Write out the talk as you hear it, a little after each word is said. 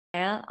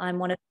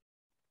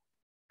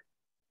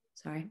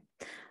Maya.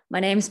 My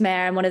name's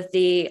Maya. I'm one of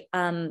the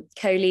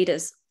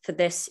co-leaders for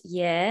this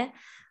year.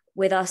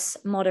 With us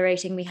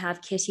moderating, we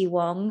have Kitty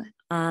Wong,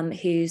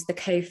 who's the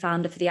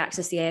co-founder for the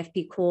Access the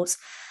AFP course,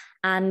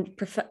 and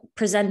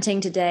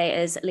presenting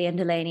today is Liam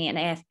Delaney in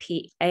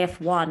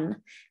AF1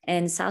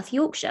 in South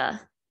Yorkshire.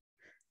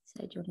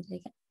 So do you want to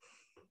take it?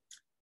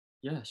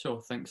 Yeah,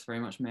 sure. Thanks very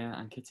much, Maya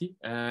and Kitty.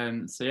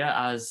 So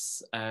yeah,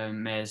 as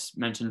Maya's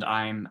mentioned,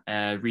 I'm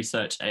a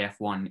research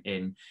AF1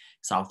 in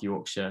South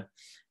Yorkshire.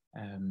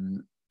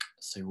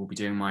 So we'll be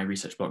doing my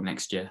research block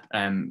next year.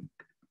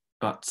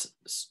 But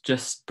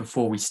just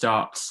before we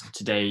start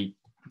today,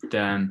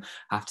 I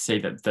have to say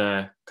that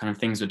the kind of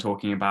things we're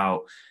talking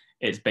about,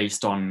 it's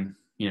based on,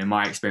 you know,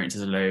 my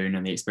experiences alone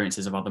and the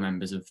experiences of other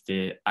members of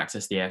the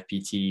Access the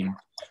AFP team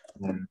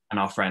and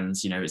our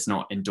friends. You know, it's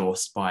not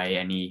endorsed by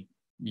any,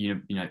 the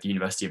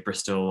University of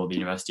Bristol or the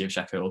University of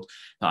Sheffield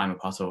that I'm a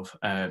part of.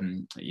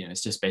 You know,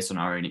 it's just based on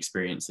our own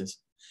experiences.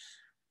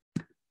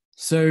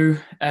 So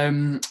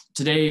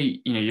today,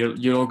 you know,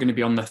 you're all going to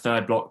be on the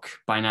third block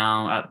by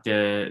now at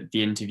the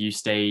interview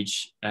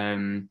stage.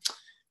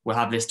 We'll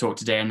have this talk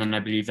today, and then I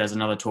believe there's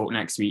another talk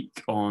next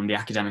week on the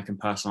academic and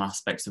personal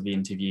aspects of the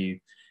interview.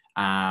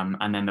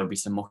 And then there'll be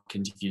some mock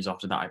interviews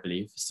after that, I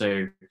believe.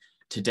 So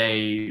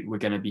today we're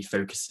going to be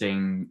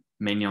focusing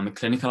mainly on the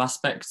clinical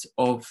aspect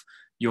of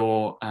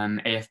your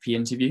AFP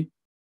interview.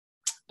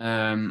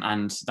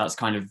 And that's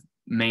kind of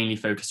mainly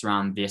focused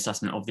around the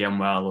assessment of the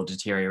unwell or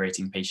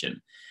deteriorating patient.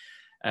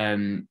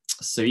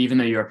 So even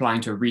though you're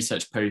applying to a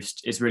research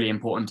post, it's really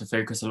important to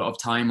focus a lot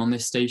of time on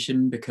this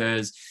station,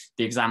 because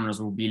the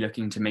examiners will be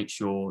looking to make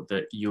sure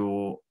that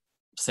you're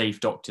safe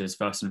doctors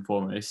first and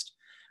foremost.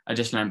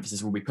 Additional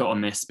emphasis will be put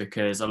on this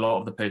because a lot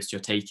of the posts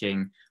you're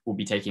taking will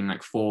be taking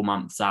like 4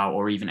 months out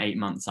or even 8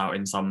 months out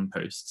in some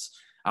posts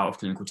out of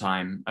clinical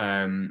time.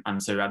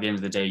 And so at the end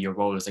of the day, your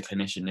role as a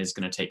clinician is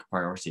going to take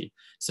priority.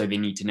 So they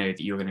need to know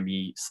that you're going to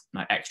be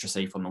like extra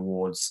safe on the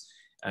wards,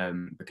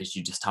 because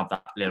you just have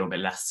that little bit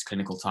less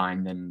clinical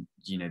time than,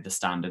 you know, the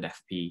standard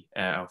FP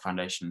or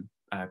foundation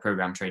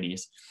program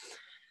trainees.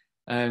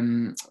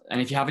 And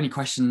if you have any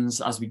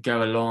questions as we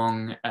go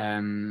along,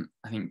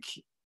 I think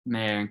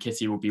Maya and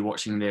Kitty will be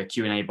watching the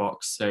Q&A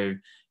box, so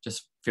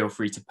just feel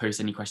free to post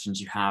any questions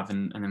you have,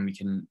 and then we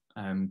can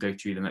go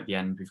through them at the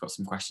end. We've got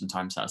some question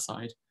time set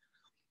aside.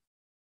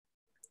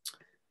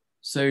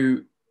 So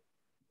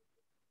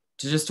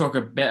to just talk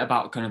a bit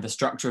about kind of the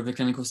structure of the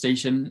clinical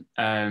station,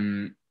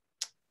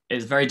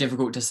 it's very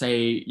difficult to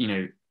say, you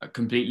know,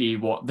 completely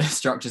what the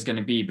structure is going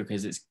to be,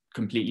 because it's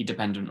completely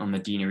dependent on the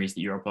deaneries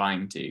that you're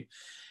applying to.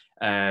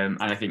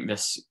 And I think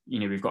this, you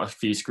know, we've got a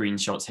few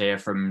screenshots here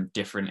from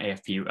different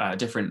AFP,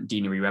 different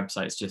deanery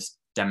websites, just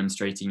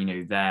demonstrating, you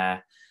know,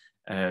 their,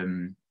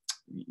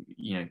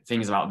 you know,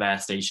 things about their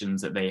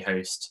stations that they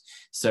host.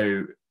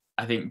 So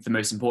I think the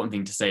most important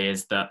thing to say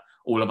is that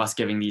all of us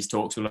giving these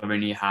talks will have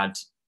only had,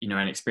 you know,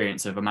 an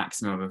experience of a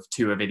maximum of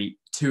two of the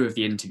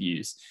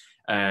interviews.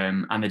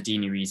 And the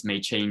deaneries may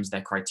change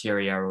their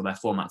criteria or their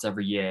formats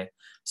every year.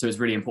 So it's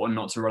really important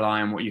not to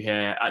rely on what you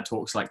hear at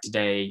talks like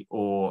today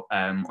or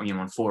you know,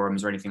 on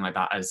forums or anything like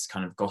that as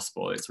kind of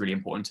gospel. It's really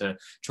important to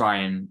try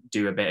and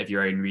do a bit of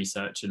your own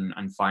research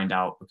and find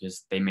out,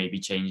 because they may be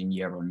changing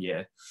year on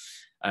year.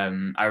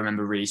 I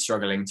remember really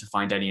struggling to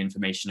find any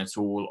information at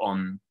all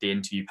on the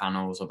interview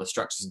panels or the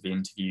structures of the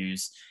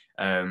interviews.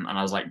 And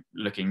I was like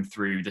looking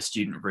through the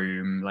student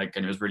room, like,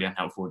 and it was really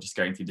unhelpful just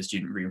going through the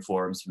student room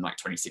forums from like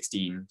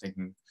 2016,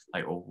 thinking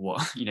like, oh,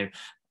 what, you know,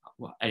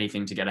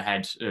 anything to get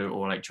ahead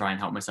or like try and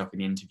help myself in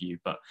the interview.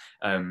 But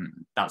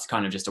that's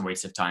kind of just a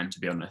waste of time, to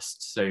be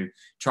honest. So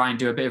try and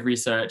do a bit of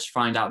research,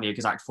 find out the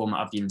exact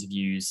format of the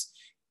interviews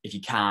if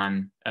you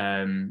can.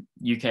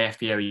 UK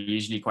FPO are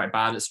usually quite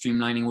bad at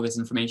streamlining all this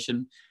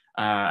information.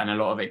 And a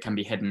lot of it can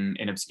be hidden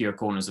in obscure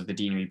corners of the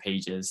deanery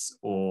pages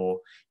or,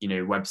 you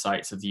know,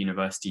 websites of the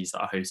universities that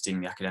are hosting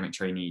the academic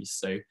trainees.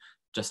 So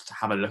just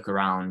have a look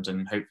around,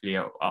 and hopefully, you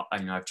know,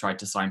 I've tried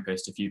to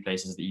signpost a few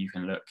places that you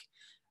can look.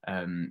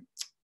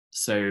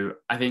 So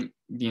I think,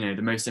 you know,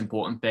 the most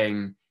important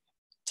thing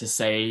to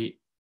say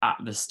at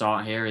the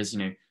start here is, you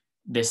know,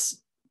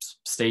 this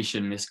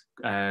station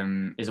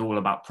is all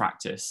about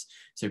practice.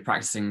 So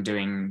practicing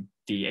doing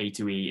the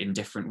A2E in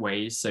different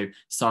ways. So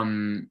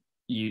some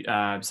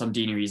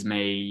deaneries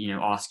may, you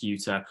know, ask you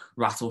to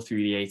rattle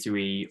through the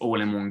A2E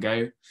all in one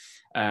go,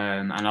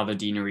 and other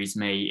deaneries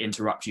may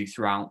interrupt you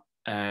throughout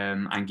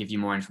and give you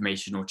more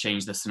information or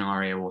change the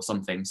scenario or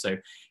something. So,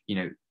 you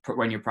know,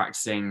 when you're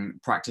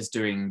practice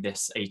doing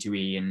this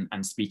A2E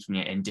and speaking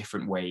it in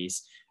different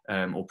ways,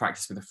 or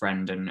practice with a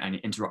friend and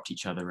interrupt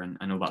each other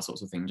and all that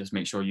sorts of thing. Just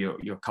make sure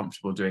you're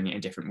comfortable doing it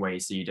in different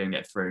ways, so you don't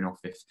get thrown off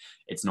if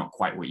it's not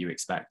quite what you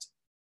expect.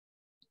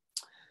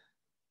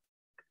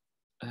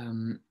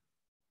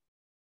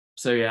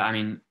 So yeah, I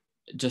mean,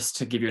 just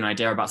to give you an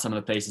idea about some of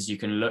the places you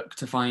can look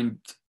to find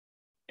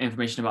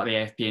information about the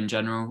AFP in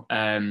general.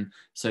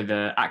 So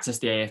the Access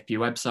the AFP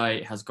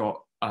website has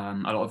got a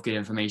lot of good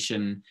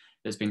information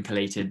that's been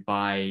collated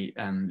by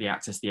the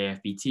Access the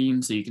AFP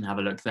team, so you can have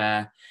a look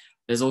there.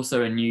 There's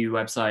also a new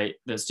website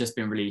that's just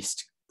been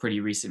released pretty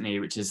recently,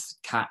 which is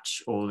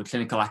CATCH, or the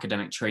Clinical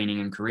Academic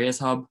Training and Careers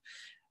Hub.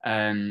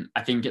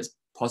 I think it's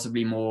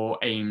possibly more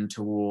aimed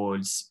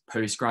towards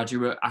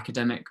postgraduate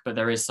academic, but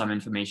there is some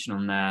information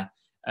on there,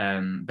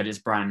 but it's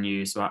brand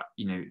new, so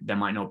there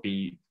might not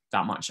be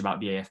that much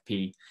about the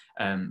AFP,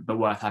 but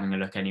worth having a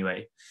look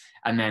anyway.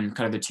 And then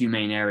kind of the two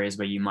main areas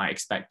where you might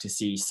expect to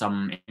see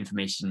some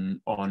information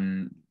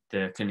on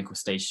the clinical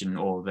station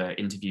or the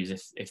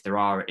interviews, if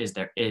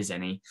there is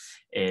any,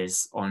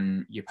 is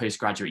on your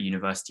postgraduate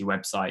university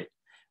website,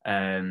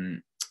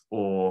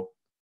 or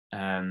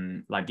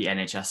like the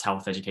NHS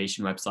health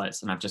education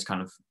websites. And I've just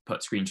kind of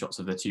put screenshots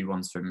of the two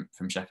ones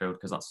from Sheffield,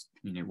 because that's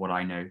what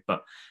I know.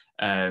 But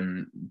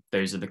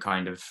those are the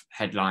kind of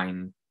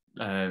headline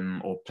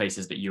or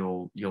places that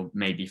you'll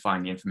maybe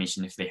find the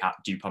information if they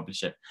do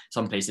publish it.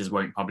 Some places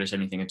won't publish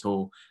anything at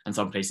all, and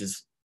some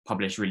places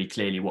publish really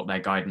clearly what their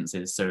guidance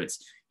is. So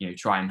it's,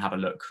 try and have a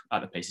look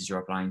at the places you're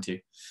applying to.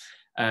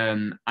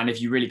 And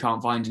if you really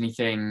can't find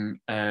anything,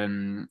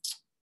 in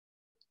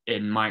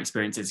my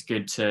experience, it's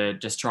good to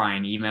just try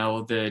and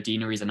email the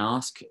deaneries and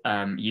ask.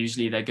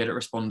 Usually they're good at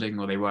responding,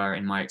 or they were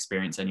in my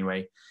experience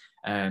anyway.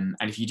 And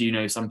if you do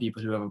know some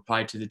people who have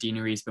applied to the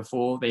deaneries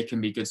before, they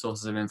can be good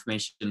sources of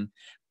information.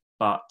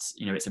 But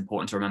it's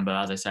important to remember,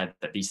 as I said,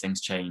 that these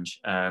things change,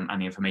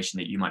 and the information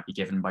that you might be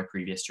given by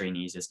previous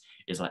trainees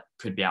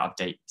could be out of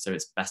date. So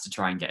it's best to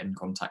try and get in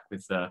contact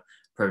with the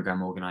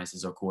program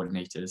organisers or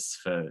coordinators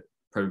for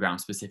program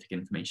specific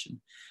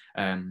information.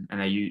 And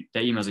their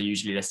emails are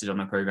usually listed on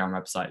the program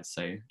website,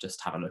 so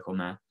just have a look on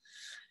there.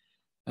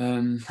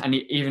 And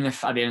even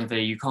if at the end of the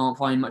day you can't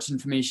find much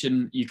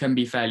information, you can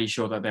be fairly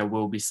sure that there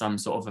will be some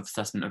sort of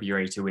assessment of your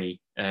A to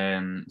E.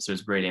 So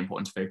it's really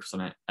important to focus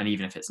on it. And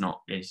even if it's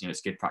not,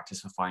 it's good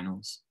practice for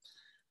finals.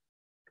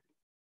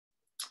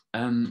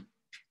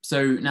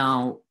 So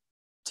now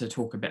to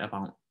talk a bit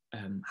about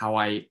how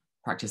I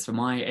practice for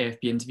my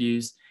AFP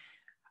interviews.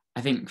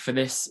 I think for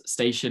this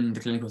station, the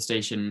clinical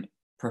station,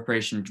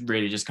 preparation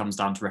really just comes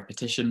down to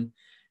repetition.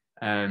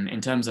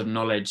 In terms of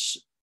knowledge,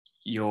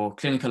 your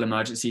clinical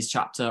emergencies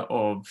chapter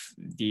of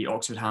the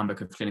Oxford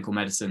Handbook of Clinical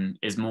Medicine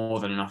is more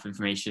than enough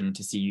information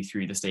to see you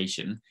through the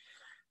station.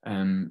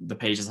 The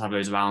pages have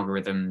loads of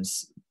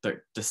algorithms that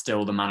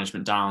distill the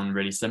management down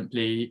really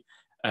simply.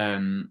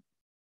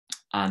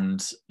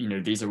 And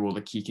these are all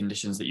the key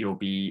conditions that you'll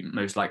be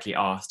most likely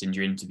asked in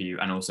your interview,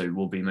 and also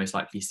will be most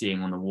likely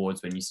seeing on the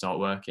wards when you start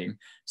working.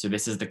 So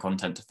this is the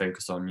content to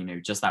focus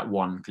on, just that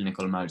one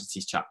clinical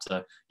emergencies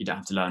chapter. You don't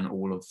have to learn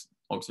all of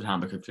Oxford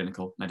Handbook of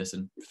Clinical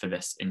Medicine for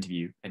this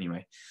interview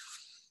anyway.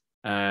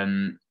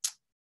 And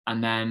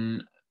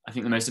then I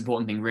think the most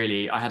important thing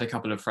really, I had a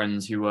couple of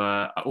friends who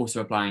were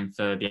also applying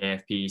for the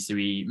AFP. So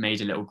we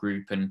made a little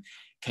group and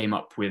came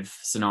up with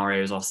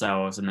scenarios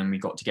ourselves, and then we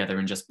got together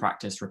and just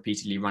practiced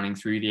repeatedly running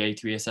through the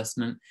A2E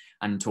assessment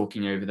and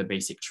talking over the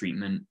basic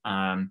treatment.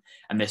 And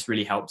this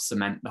really helps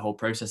cement the whole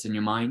process in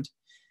your mind.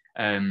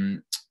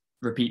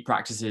 Repeat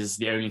practice is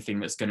the only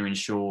thing that's going to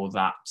ensure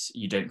that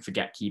you don't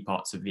forget key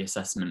parts of the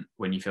assessment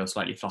when you feel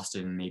slightly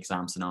flustered in the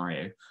exam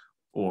scenario,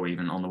 or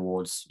even on the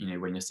wards,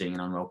 when you're seeing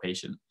an unwell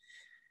patient.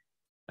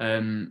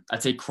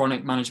 I'd say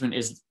chronic management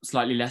is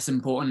slightly less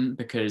important,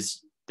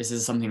 because this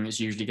is something that's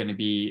usually going to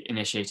be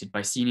initiated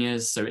by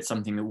seniors, so it's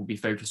something that will be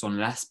focused on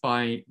less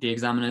by the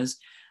examiners.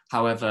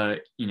 However,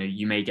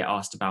 you may get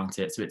asked about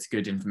it, so it's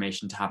good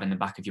information to have in the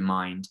back of your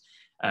mind.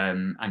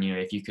 And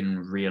if you can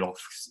reel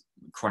off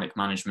chronic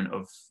management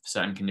of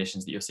certain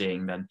conditions that you're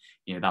seeing, then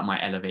that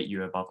might elevate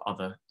you above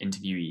other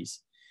interviewees.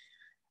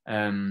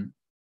 And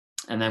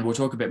then we'll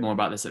talk a bit more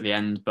about this at the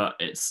end, but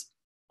it's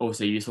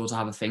also useful to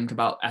have a think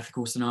about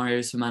ethical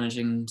scenarios for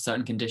managing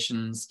certain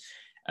conditions.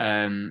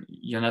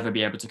 You'll never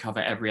be able to cover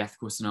every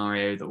ethical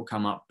scenario that will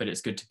come up, but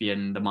it's good to be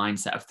in the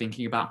mindset of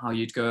thinking about how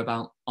you'd go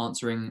about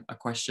answering a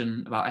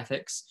question about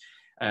ethics,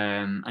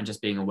 and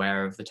just being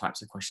aware of the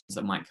types of questions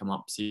that might come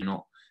up, so you're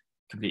not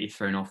completely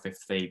thrown off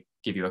if they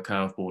give you a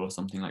curveball or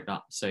something like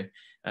that. So,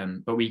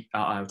 but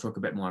I'll talk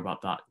a bit more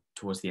about that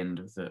towards the end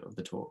of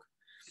the talk.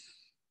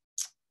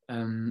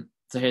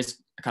 So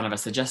here's kind of a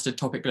suggested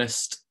topic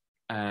list,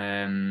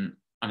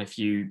 and a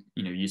few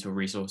useful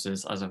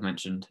resources. As I've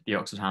mentioned, the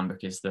Oxford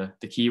Handbook is the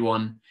key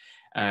one.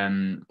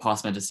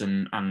 Past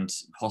medicine and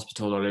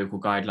hospital or local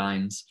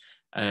guidelines.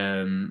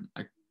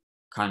 I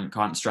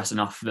can't stress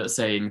enough that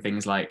saying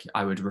things like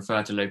 "I would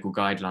refer to local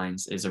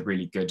guidelines" is a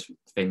really good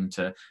thing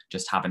to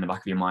just have in the back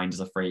of your mind as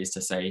a phrase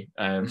to say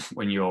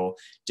when you're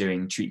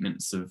doing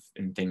treatments of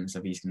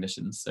these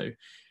conditions. So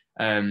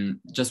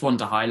just one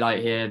to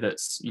highlight here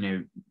that's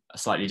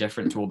slightly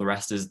different to all the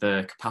rest is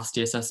the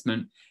capacity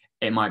assessment.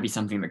 It might be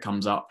something that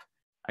comes up.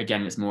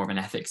 Again, it's more of an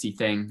ethicsy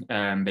thing,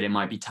 but it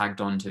might be tagged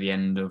on to the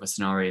end of a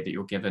scenario that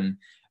you're given.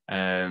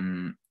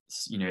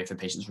 If a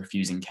patient's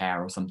refusing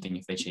care or something,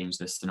 if they change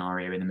the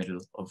scenario in the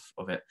middle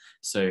of it.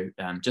 So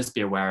just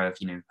be aware of,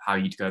 how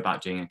you'd go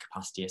about doing a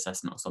capacity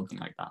assessment or something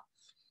like that.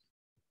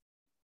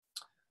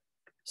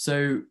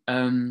 So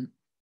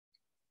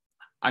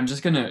I'm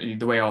just gonna,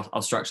 the way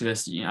I'll structure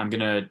this, I'm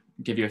gonna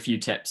give you a few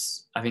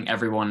tips. I think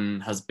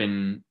everyone has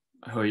been,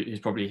 who's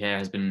probably here,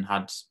 has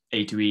had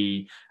A to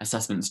E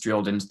assessments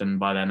drilled into them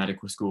by their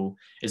medical school.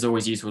 It's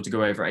always useful to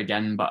go over it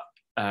again, but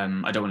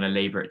I don't want to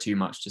labor it too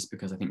much, just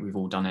because I think we've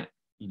all done it.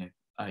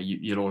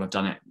 You'll all have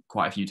done it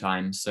quite a few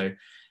times. So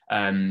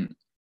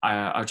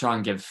I'll try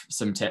and give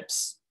some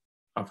tips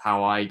of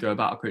how I go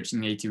about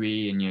approaching the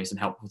A2E, and some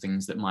helpful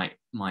things that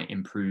might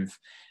improve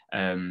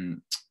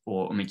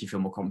or make you feel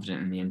more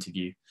confident in the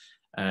interview.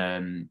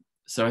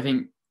 So I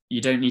think you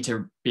don't need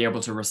to be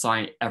able to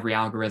recite every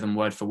algorithm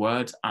word for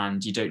word,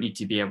 and you don't need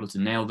to be able to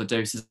nail the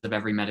doses of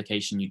every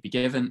medication you'd be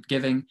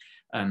giving.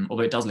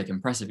 Although it does look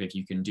impressive if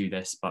you can do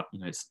this, but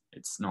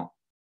it's not.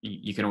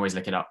 You can always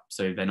look it up,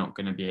 so they're not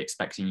going to be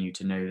expecting you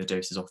to know the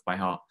doses off by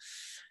heart.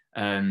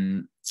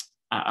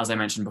 As I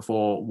mentioned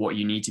before, what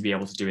you need to be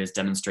able to do is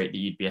demonstrate that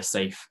you'd be a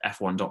safe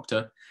F1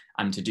 doctor.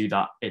 And to do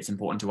that, it's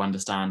important to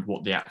understand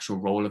what the actual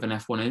role of an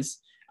F1 is.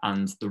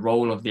 And the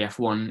role of the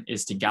F1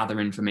 is to gather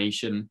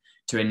information,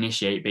 to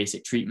initiate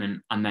basic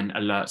treatment, and then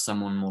alert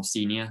someone more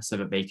senior so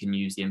that they can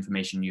use the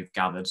information you've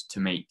gathered to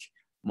make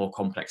more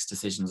complex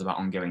decisions about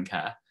ongoing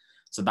care.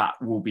 So that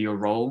will be your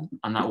role,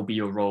 and that will be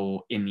your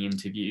role in the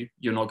interview.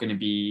 You're not going to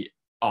be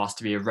asked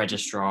to be a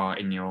registrar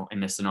in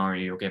this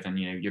scenario you're given.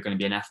 You're going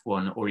to be an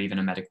F1 or even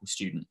a medical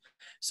student.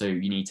 So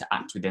you need to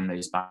act within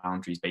those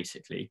boundaries,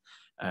 basically.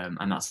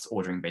 And that's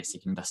ordering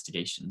basic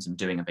investigations and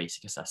doing a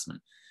basic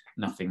assessment.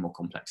 Nothing more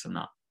complex than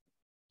that.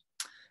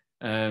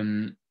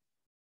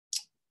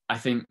 I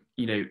think,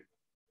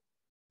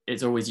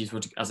 it's always useful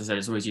to, as I said,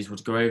 it's always useful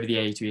to go over the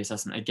A2E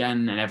assessment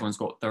again, and everyone's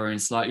got their own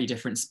slightly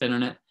different spin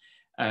on it.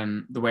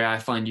 The way I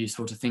find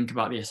useful to think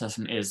about the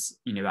assessment is,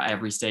 at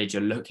every stage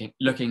you're looking,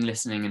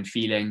 listening and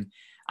feeling,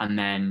 and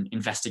then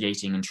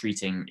investigating and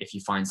treating if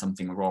you find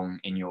something wrong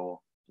in your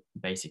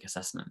basic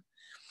assessment.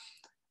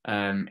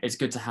 It's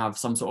good to have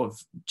some sort of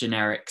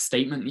generic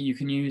statement that you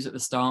can use at the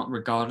start,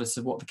 regardless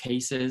of what the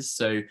case is.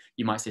 So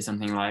you might say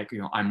something like,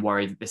 I'm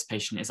worried that this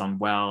patient is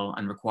unwell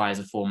and requires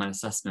a formal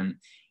assessment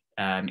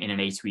in an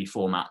A2E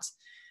format.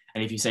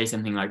 And if you say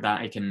something like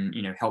that, it can,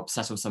 help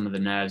settle some of the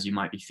nerves you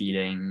might be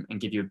feeling and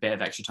give you a bit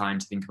of extra time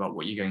to think about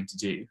what you're going to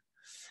do.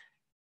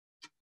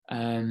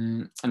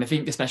 And I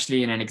think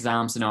especially in an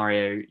exam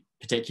scenario,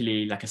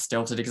 particularly like a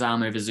stilted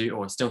exam over Zoom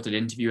or a stilted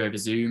interview over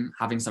Zoom,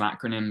 having some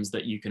acronyms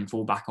that you can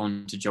fall back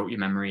on to jolt your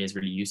memory is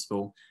really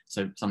useful.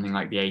 So something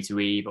like the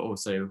A2E, but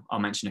also I'll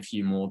mention a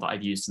few more that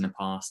I've used in the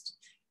past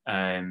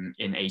in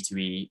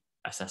A2E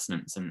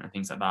assessments and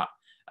things like that.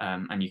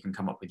 And you can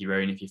come up with your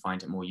own if you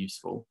find it more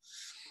useful.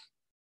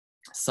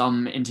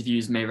 Some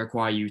interviews may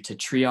require you to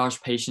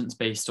triage patients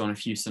based on a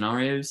few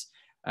scenarios,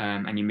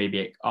 and you may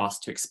be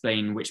asked to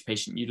explain which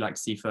patient you'd like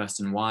to see first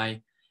and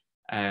why.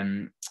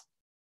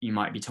 You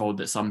might be told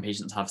that some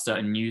patients have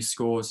certain news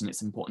scores, and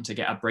it's important to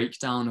get a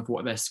breakdown of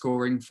what they're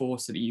scoring for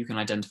so that you can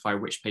identify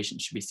which patient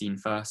should be seen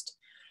first.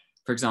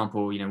 For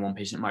example, one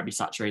patient might be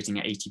saturating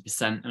at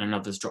 80% and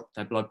another's dropped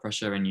their blood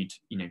pressure, and you'd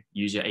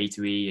use your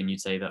A2E and you'd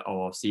say that,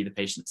 I'll see the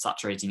patient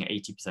saturating at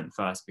 80%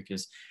 first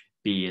because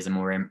B is a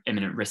more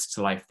imminent risk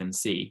to life than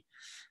C.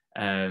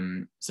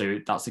 So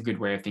that's a good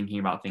way of thinking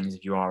about things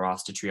if you are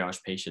asked to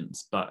triage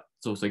patients. But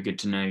it's also good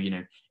to know,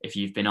 if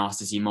you've been asked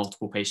to see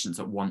multiple patients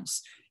at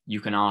once,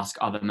 you can ask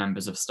other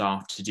members of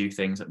staff to do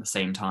things at the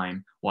same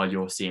time while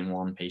you're seeing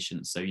one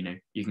patient. So,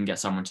 you can get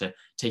someone to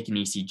take an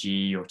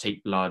ECG or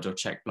take blood or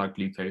check blood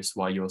glucose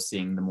while you're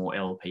seeing the more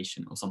ill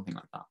patient or something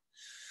like that.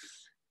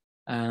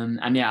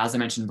 And yeah, as I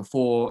mentioned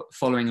before,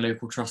 following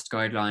local trust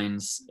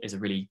guidelines is a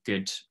really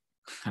good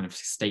kind of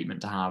statement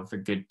to have, a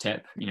good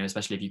tip,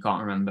 especially if you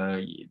can't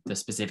remember the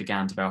specific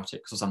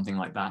antibiotics or something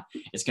like that.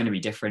 It's going to be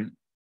different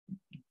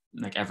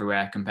like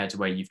everywhere compared to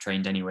where you've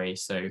trained anyway.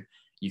 So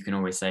you can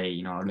always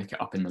say, I'll look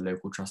it up in the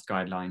local trust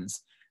guidelines,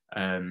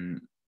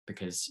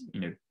 because,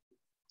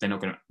 they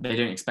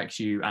don't expect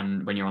you.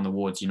 And when you're on the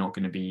wards, you're not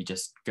going to be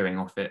just going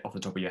off the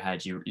top of your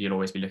head. You'll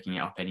always be looking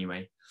it up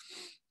anyway.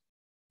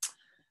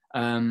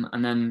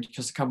 And then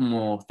just a couple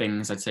more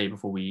things I'd say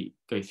before we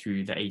go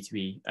through the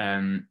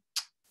A2E.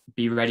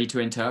 Be ready to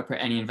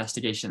interpret any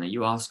investigation that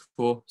you ask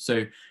for.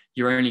 So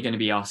you're only going to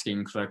be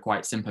asking for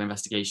quite simple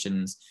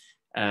investigations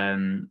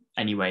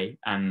anyway,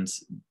 and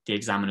the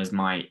examiners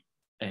might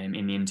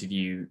in the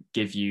interview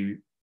give you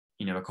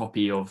a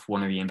copy of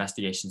one of the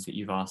investigations that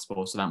you've asked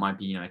for. So that might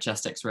be a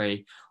chest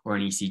x-ray or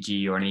an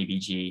ECG or an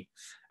ABG.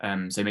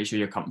 So make sure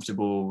you're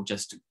comfortable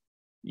just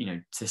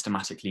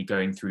systematically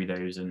going through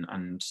those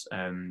and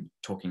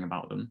talking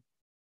about them.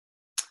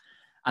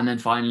 And then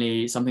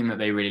finally, something that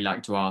they really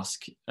like to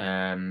ask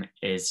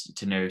is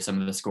to know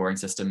some of the scoring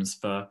systems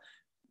for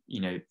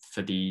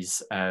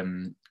these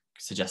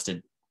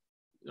suggested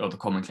or the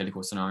common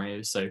clinical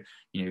scenarios. So,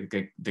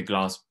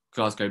 the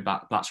Glasgow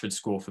Blatchford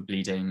score for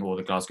bleeding or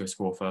the Glasgow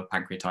score for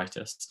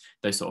pancreatitis,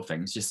 those sort of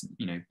things. Just,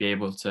 be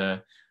able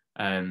to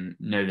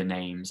know the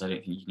names. I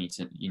don't think you need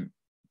to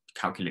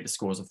calculate the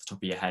scores off the top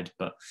of your head,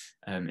 but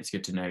it's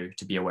good to know,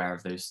 to be aware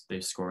of those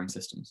scoring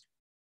systems.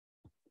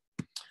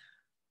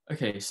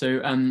 Okay,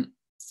 so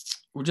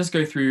we'll just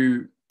go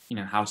through,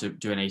 how to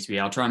do an A to B.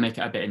 I'll try and make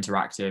it a bit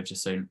interactive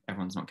just so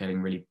everyone's not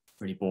getting really,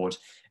 really bored,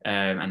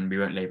 and we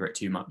won't labor it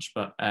too much.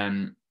 But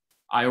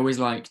I always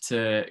like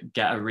to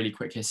get a really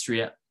quick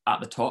history at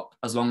the top,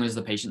 as long as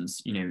the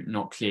patient's,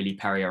 not clearly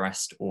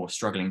peri-arrest or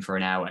struggling for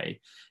an airway.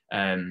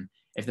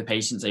 If the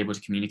patient's able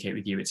to communicate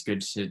with you, it's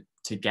good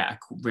to get a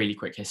really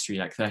quick history,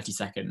 like 30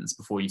 seconds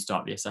before you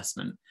start the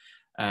assessment.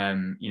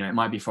 It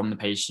might be from the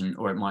patient,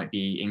 or it might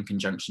be in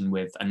conjunction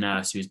with a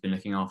nurse who's been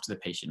looking after the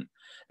patient,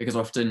 because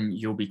often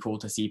you'll be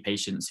called to see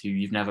patients who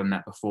you've never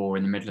met before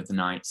in the middle of the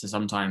night. So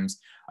sometimes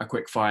a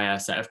quick fire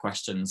set of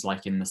questions,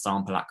 like in the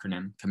sample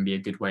acronym, can be a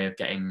good way of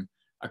getting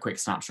a quick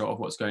snapshot of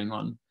what's going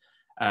on.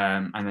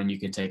 And then you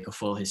can take a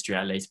full history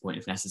at a later point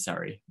if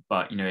necessary.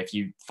 But if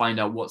you find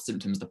out what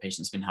symptoms the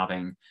patient's been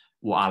having,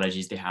 what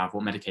allergies they have,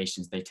 what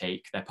medications they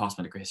take, their past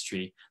medical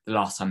history, the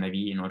last time they've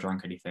eaten or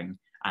drunk anything,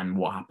 and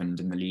what happened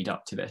in the lead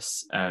up to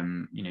this,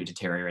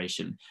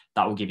 deterioration,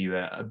 that will give you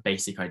a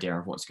basic idea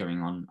of what's going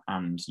on,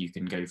 and you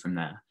can go from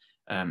there.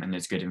 And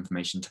it's good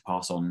information to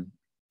pass on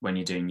when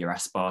you're doing your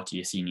SBAR to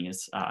your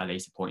seniors at a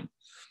later point.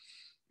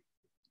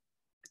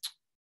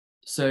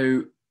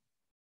 So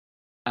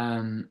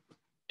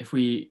if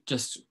we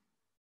just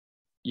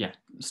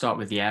start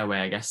with the airway,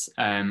 I guess,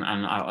 and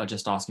I'll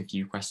just ask a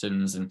few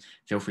questions, and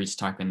feel free to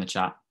type in the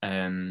chat.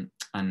 And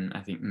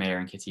I think Maya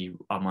and Kitty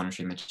are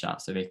monitoring the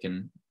chat, so they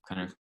can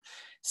kind of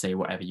say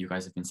whatever you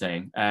guys have been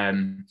saying.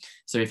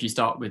 So if you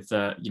start with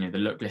the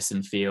look,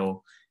 listen,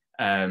 feel,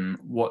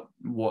 what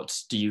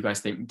do you guys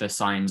think the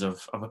signs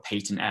of a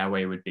patent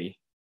airway would be?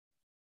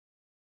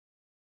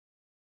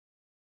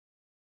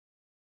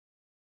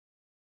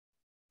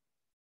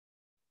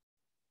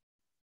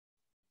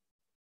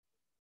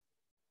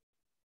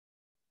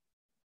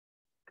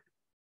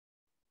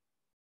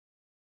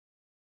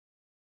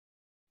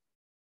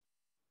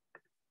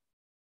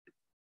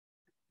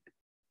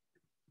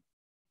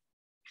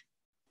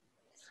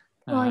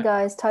 Come on,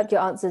 guys, type your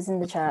answers in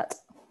the chat.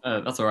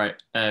 That's all right.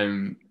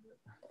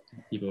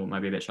 People might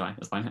be a bit shy.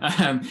 That's fine.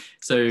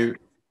 The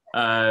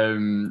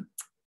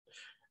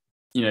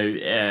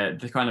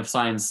kind of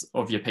signs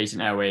of your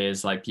patent airway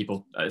is like if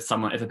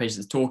the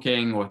patient's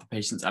talking, or if the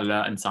patient's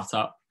alert and sat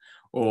up,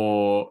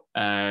 or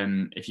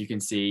if you can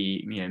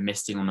see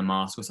misting on the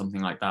mask or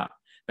something like that.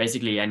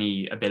 Basically,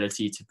 any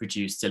ability to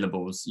produce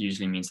syllables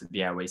usually means that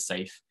the airway is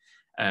safe.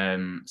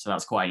 So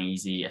that's quite an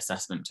easy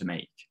assessment to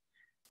make.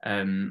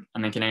 And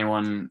then can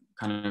anyone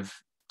kind of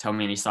tell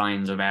me any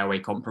signs of airway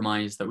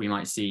compromise that we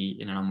might see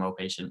in an unwell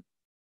patient?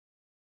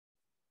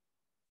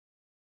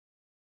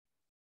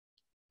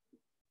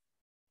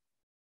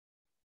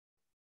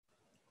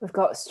 We've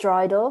got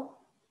stridor.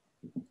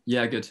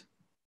 Yeah, good.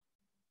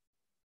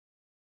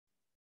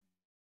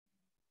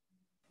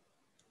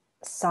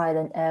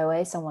 Silent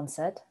airway, someone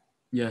said.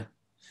 Yeah.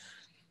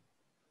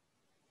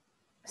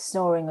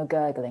 Snoring or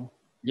gurgling.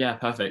 Yeah,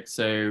 perfect.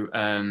 So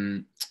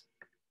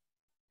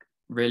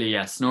really,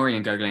 snoring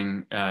and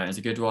gurgling is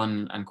a good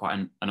one, and quite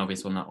an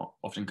obvious one that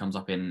often comes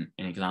up in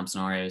exam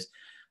scenarios.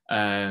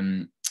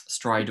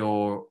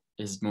 Stridor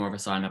is more of a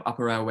sign of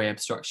upper airway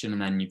obstruction,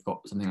 and then you've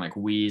got something like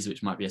wheeze,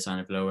 which might be a sign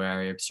of lower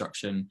airway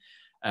obstruction.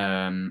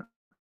 And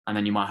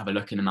then you might have a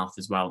look in the mouth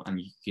as well, and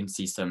you can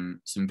see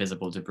some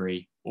visible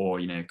debris, or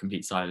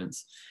complete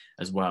silence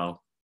as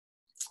well.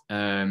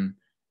 And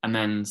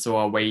then so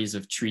our ways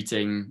of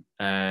treating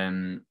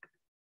a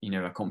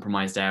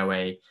compromised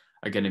airway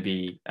are going to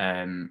be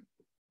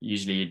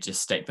usually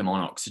just stick them on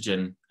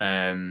oxygen,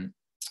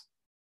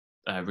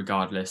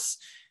 regardless,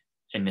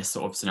 in this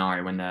sort of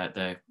scenario when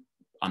they're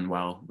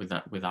unwell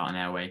without an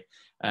airway.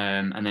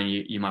 And then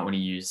you might want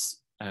to use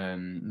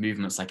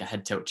movements like a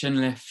head tilt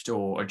chin lift,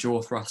 or a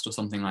jaw thrust, or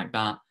something like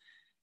that.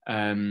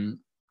 And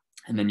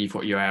then you've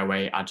got your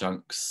airway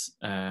adjuncts,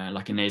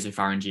 like a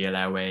nasopharyngeal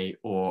airway,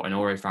 or an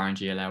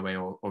oropharyngeal airway,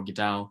 or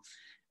Guedel.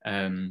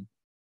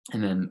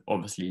 And then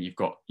obviously you've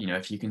got,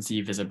 if you can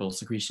see visible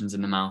secretions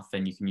in the mouth,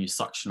 then you can use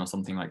suction or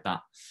something like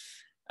that.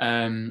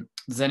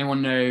 Does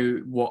anyone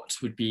know what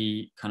would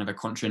be kind of a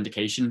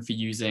contraindication for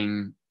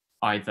using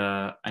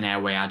either an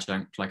airway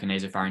adjunct, like a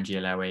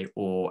nasopharyngeal airway,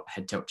 or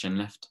head tilt chin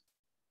lift?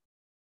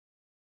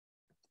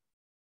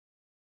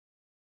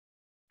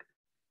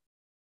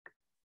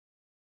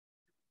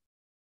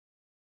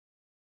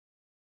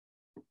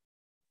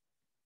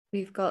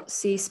 We've got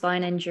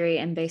C-spine injury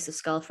and base of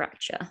skull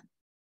fracture.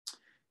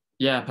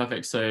 Yeah,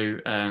 perfect. So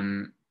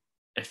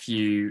if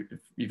you've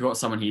got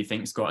someone who you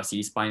think's got a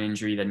C-spine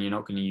injury, then you're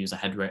not going to use a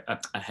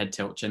head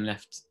tilt chin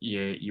lift.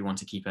 You want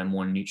to keep a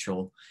more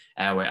neutral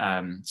airway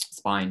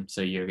spine,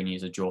 so you're going to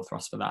use a jaw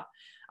thrust for that.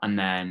 And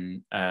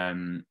then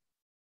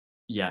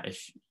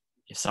if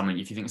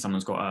you think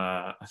someone's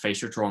got a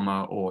facial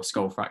trauma or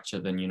skull fracture,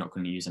 then you're not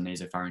going to use a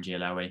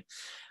nasopharyngeal airway.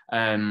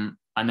 And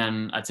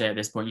then I'd say at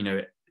this point,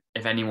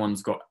 if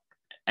anyone's got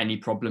any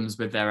problems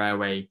with their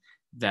airway,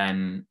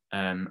 then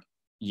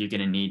you're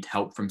going to need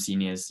help from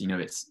seniors.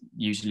 It's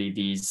usually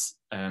these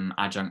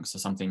adjuncts are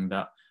something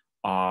that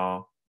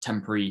are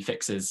temporary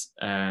fixes,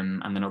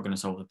 and they're not going to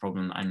solve the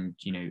problem. And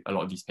a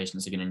lot of these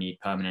patients are going to need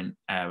permanent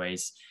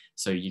airways.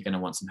 So you're going to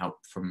want some help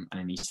from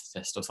an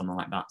anaesthetist or something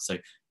like that. So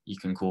you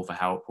can call for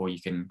help, or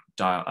you can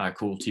dial,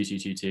 call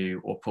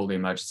 2222, or pull the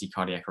emergency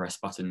cardiac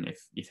arrest button if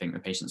you think the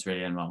patient's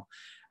really unwell.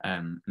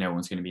 No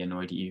one's going to be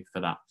annoyed at you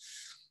for that.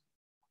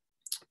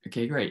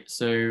 Okay, great.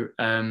 So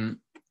an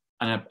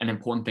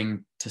important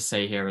thing to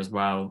say here as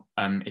well,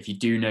 if you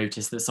do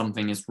notice that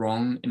something is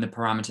wrong in the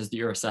parameters that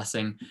you're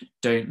assessing,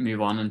 don't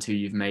move on until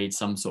you've made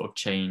some sort of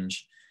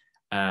change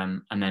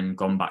and then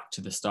gone back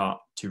to the start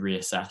to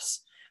reassess.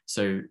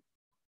 So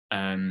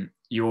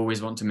you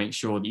always want to make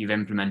sure that you've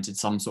implemented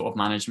some sort of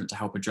management to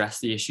help address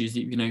the issues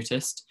that you've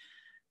noticed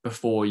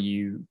before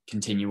you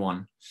continue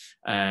on.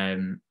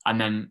 And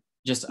then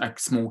just a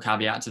small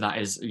caveat to that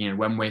is,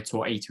 when we're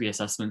taught A to E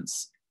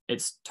assessments,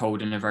 it's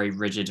told in a very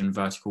rigid and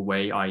vertical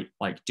way. I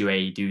like do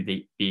A, do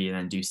the B, and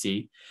then do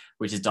C,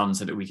 which is done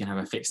so that we can have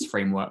a fixed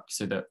framework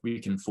so that we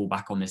can fall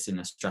back on this in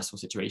a stressful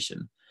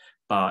situation.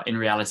 But in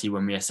reality,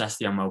 when we assess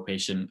the unwell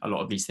patient, a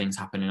lot of these things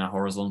happen in a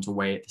horizontal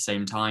way at the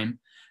same time.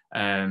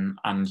 And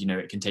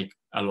it can take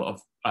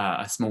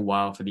a small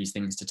while for these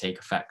things to take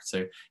effect.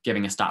 So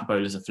giving a stat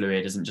bolus of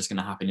fluid isn't just going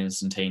to happen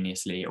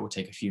instantaneously. It will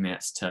take a few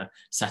minutes to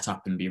set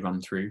up and be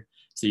run through.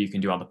 So you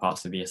can do other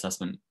parts of the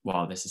assessment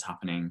while this is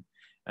happening.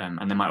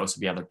 And there might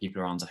also be other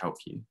people around to help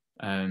you.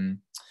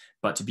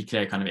 But to be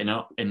clear, kind of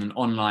in an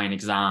online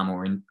exam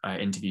or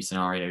interview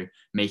scenario,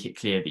 make it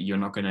clear that you're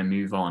not going to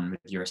move on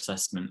with your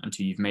assessment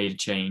until you've made a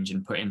change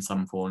and put in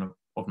some form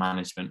of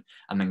management,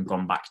 and then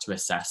gone back to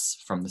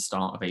assess from the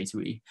start of A to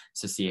E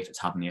to see if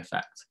it's having the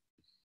effect.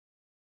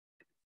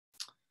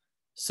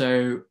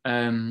 So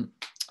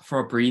for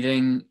our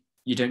breathing,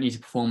 you don't need to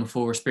perform a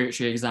full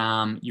respiratory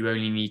exam. You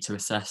only need to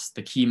assess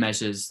the key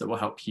measures that will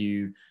help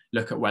you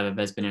look at whether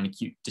there's been an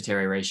acute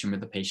deterioration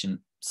with the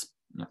patient's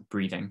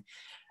breathing.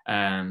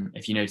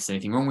 If you notice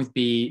anything wrong with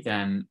B,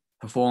 then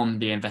perform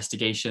the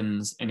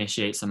investigations,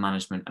 initiate some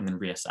management, and then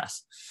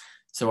reassess.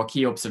 So our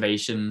key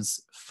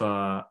observations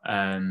for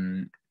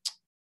the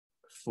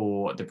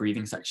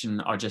breathing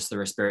section are just the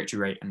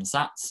respiratory rate and the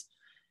SATs.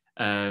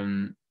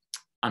 And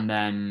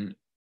then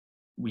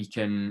we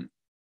can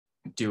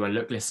do a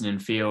look, listen,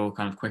 and feel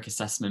kind of quick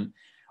assessment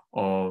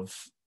of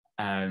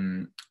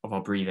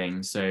our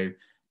breathing. So,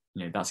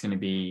 that's going to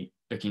be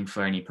looking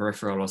for any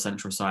peripheral or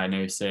central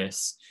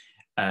cyanosis,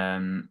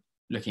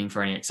 looking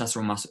for any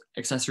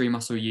accessory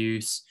muscle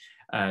use,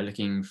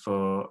 looking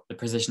for the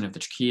position of the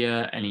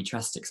trachea, any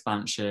chest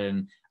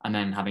expansion, and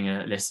then having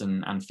a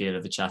listen and feel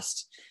of the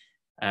chest.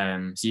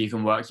 So you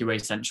can work your way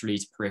centrally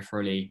to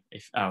peripherally,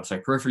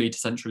 peripherally to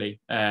centrally,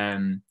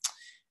 to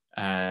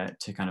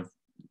kind of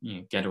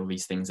get all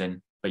these things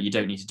in, but you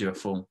don't need to do a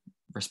full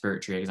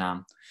respiratory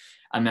exam.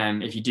 And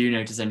then if you do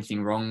notice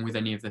anything wrong with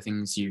any of the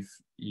things you've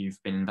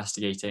been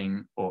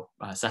investigating or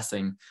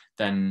assessing,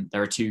 then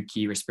there are two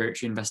key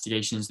respiratory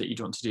investigations that you'd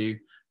want to do,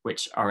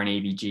 which are an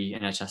ABG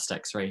and a chest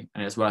X-ray,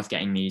 and it's worth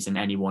getting these in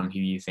anyone who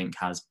you think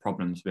has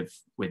problems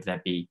with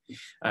their B.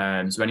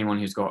 So anyone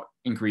who's got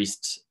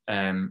increased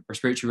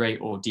respiratory rate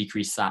or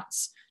decreased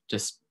SATs,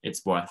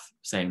 it's worth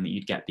saying that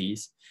you'd get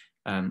these.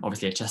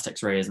 Obviously a chest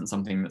X-ray isn't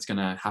something that's going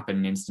to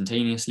happen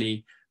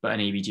instantaneously, but an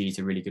ABG is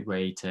a really good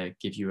way to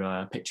give you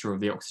a picture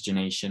of the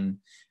oxygenation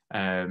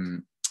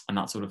and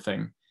that sort of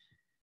thing.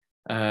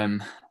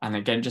 And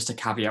again, just a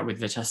caveat with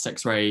the chest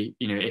X-ray,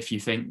 if you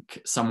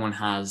think someone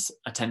has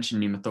a tension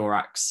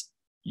pneumothorax,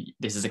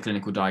 this is a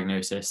clinical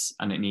diagnosis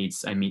and it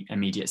needs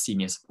immediate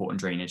senior support and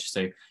drainage.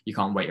 So you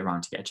can't wait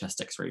around to get a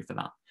chest X-ray for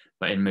that.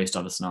 But in most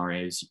other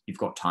scenarios, you've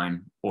got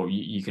time, or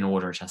you can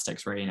order a chest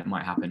X-ray and it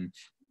might happen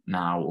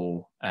now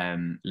or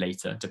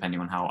later, depending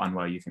on how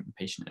unwell you think the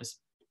patient is.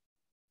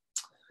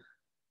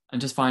 And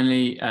just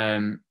finally,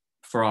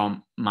 for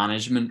our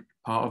management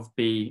part of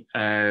B,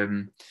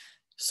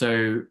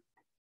 so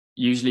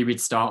usually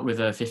we'd start with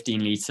a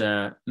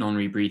 15-litre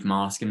non-rebreathe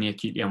mask in the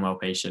acutely unwell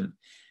patient.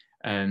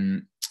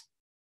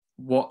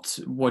 What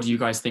do you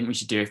guys think we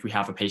should do if we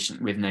have a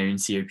patient with known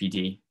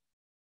COPD?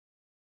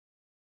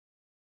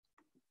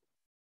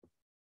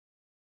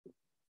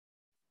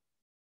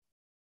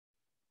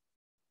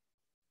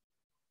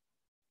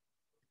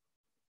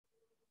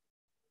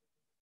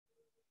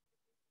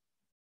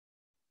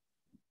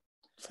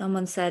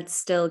 Someone said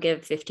still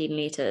give 15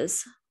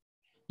 litres.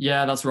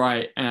 Yeah, that's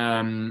right.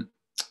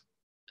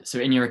 So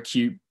in your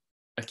acute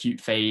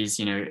phase,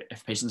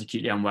 if a patient's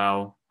acutely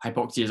unwell,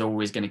 hypoxia is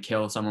always going to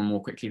kill someone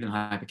more quickly than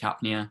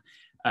hypercapnia.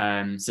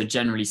 So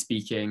generally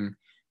speaking,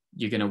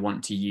 you're going to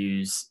want to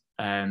use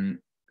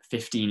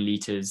 15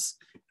 litres,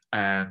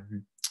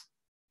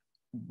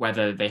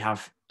 whether they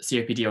have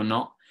COPD or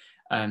not.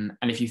 And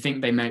if you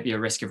think they might be a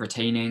risk of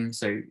retaining,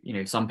 so,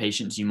 some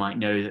patients you might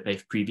know that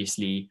they've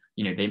previously,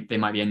 they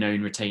might be a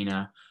known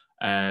retainer,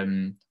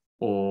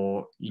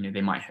 or,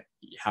 they might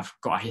have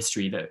got a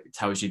history that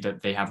tells you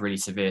that they have really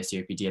severe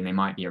COPD and they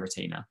might be a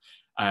retainer.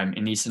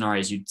 In these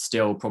scenarios, you'd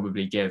still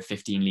probably give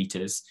 15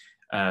 litres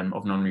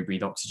of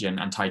non-rebreathe oxygen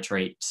and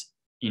titrate,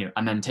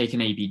 and then take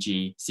an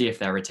ABG, see if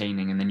they're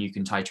retaining, and then you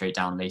can titrate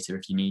down later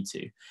if you need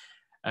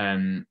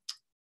to.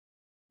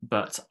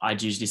 but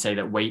I'd usually say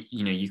that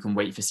you can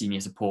wait for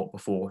senior support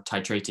before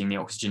titrating the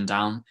oxygen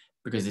down,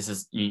 because this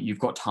is, you've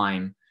got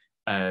time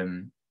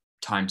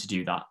to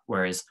do that,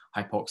 whereas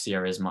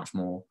hypoxia is much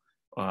more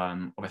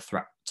of a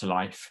threat to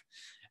life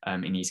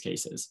in these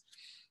cases.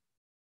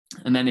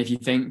 And then if you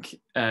think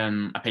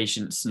a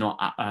patient's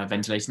not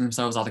ventilating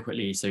themselves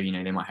adequately, so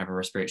they might have a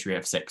respiratory rate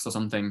of 6 or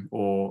something,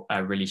 or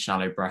really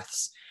shallow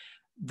breaths,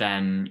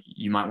 then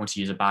you might want to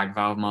use a bag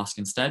valve mask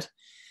instead,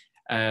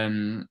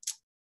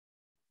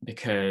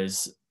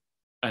 because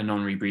a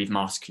non-rebreathe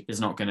mask is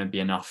not going to be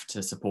enough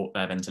to support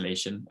their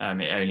ventilation.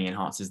 It only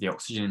enhances the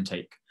oxygen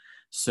intake.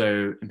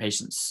 So in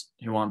patients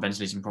who aren't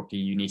ventilating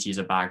properly, you need to use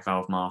a bag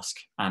valve mask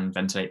and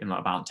ventilate them at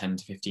about 10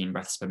 to 15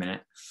 breaths per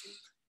minute.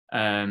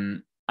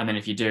 And then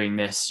if you're doing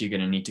this, you're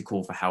going to need to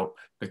call for help,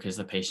 because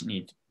the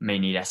patient may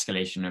need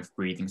escalation of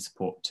breathing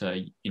support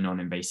to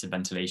non-invasive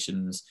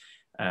ventilations,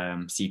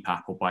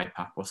 CPAP or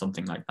BiPAP or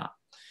something like that.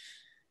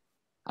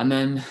 And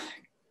then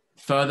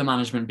further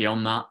management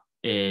beyond that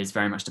is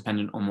very much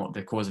dependent on what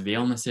the cause of the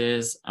illness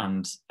is.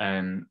 And,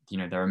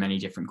 there are many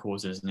different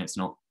causes, and it's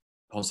not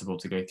possible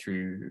to go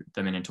through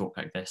them in a talk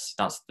like this.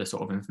 That's the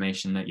sort of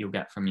information that you'll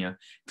get from your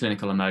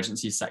clinical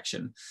emergencies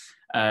section.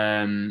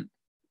 And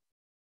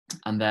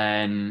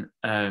then,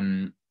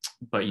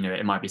 but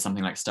it might be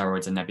something like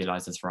steroids and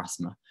nebulizers for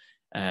asthma,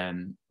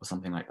 or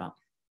something like that.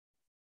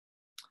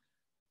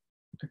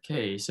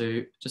 Okay,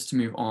 so just to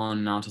move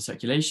on now to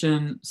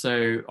circulation.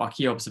 So our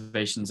key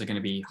observations are going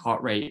to be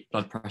heart rate,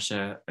 blood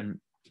pressure,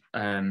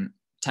 and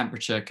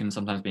temperature can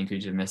sometimes be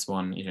included in this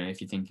one,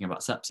 if you're thinking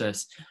about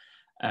sepsis.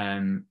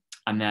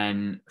 And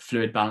then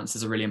fluid balance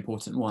is a really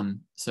important one.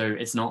 So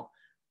it's not,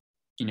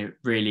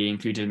 really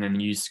included in the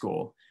news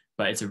score,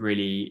 but it's a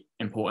really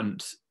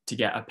important to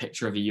get a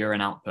picture of the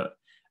urine output,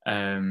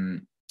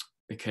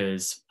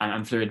 because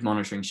and fluid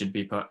monitoring should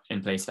be put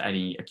in place for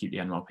any acutely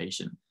unwell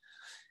patient.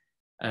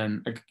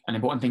 An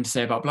important thing to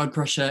say about blood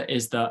pressure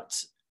is that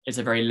it's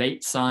a very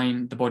late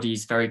sign. The body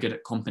is very good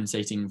at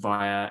compensating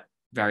via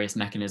various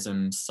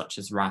mechanisms such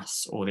as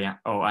RAS or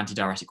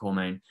antidiuretic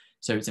hormone.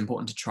 So it's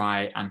important to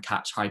try and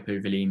catch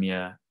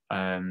hypovolemia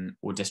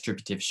or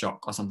distributive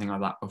shock or something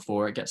like that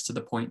before it gets to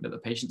the point that the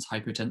patient's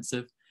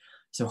hypotensive.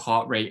 So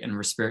heart rate and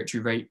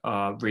respiratory rate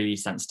are really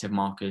sensitive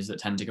markers that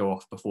tend to go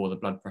off before the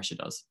blood pressure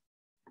does.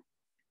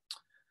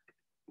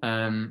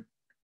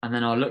 And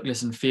then our look,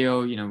 listen,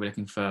 feel, we're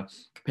looking for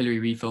capillary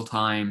refill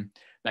time.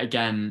 But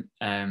again,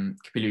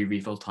 capillary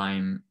refill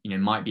time,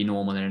 might be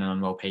normal in an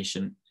unwell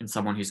patient. In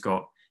someone who's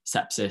got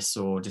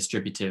sepsis or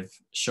distributive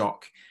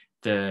shock,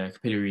 the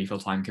capillary refill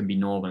time can be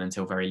normal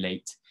until very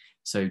late.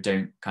 So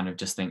don't kind of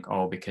just think,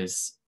 oh,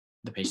 because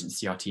the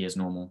patient's CRT is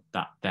normal,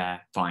 that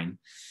they're fine.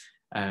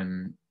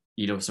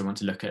 You'd also want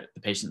to look at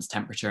the patient's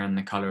temperature and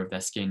the color of their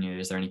skin.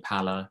 Is there any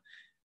pallor,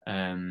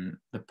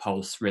 the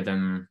pulse,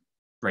 rhythm,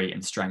 rate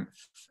and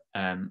strength,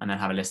 and then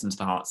have a listen to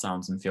the heart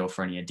sounds and feel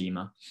for any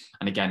edema.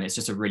 And again, it's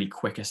just a really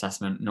quick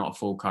assessment, not a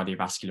full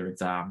cardiovascular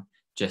exam,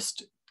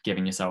 just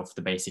giving yourself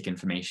the basic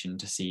information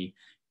to see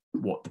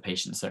what the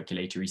patient's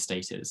circulatory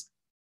state is.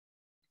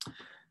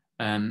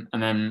 And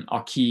then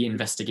our key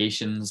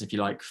investigations, if you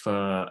like,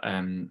 for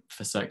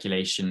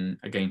circulation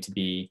are going to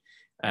be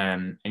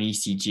an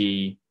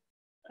ECG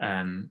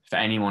for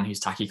anyone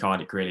who's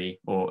tachycardic, really,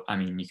 or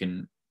you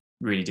can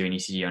really do an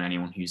ECG on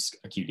anyone who's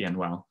acutely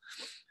unwell.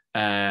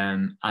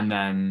 And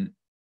then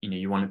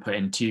you want to put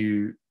in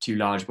two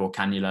large bore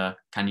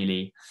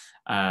cannulae,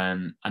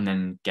 and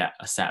then get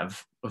a set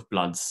of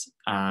bloods.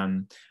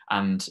 And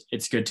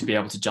it's good to be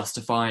able to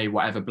justify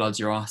whatever bloods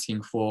you're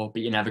asking for,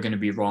 but you're never going to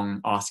be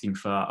wrong asking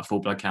for a full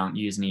blood count,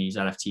 USNEs,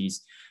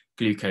 LFTs,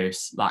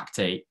 glucose,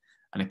 lactate,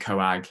 and a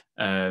coag,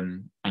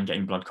 and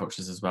getting blood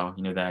cultures as well.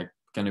 They're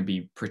going to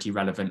be pretty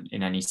relevant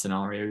in any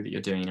scenario that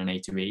you're doing in an A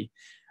to E.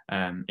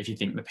 If you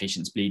think the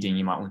patient's bleeding,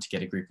 you might want to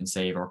get a group and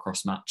save or a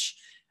cross match.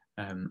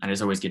 And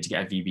it's always good to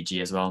get a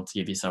VBG as well to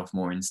give yourself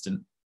more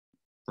instant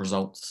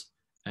results.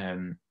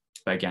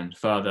 But again,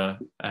 further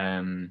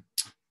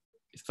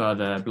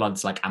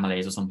bloods like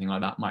amylase or something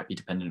like that might be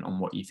dependent on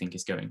what you think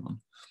is going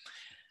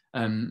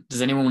on.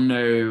 Does anyone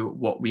know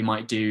what we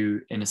might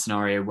do in a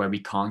scenario where we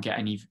can't get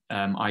any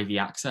IV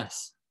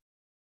access?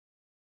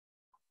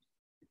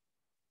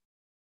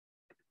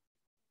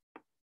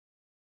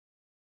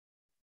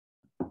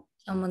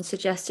 Someone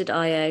suggested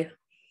IO.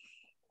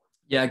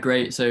 Yeah,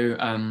 great. So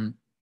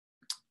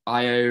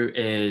IO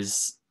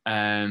is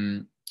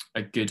a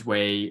good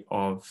way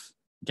of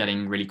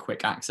getting really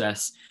quick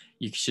access.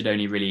 You should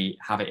only really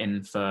have it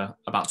in for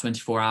about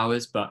 24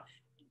 hours, but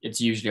it's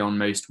usually on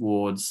most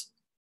wards.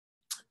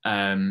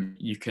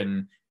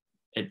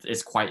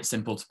 It's quite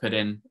simple to put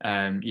in.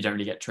 You don't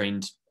really get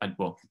trained. I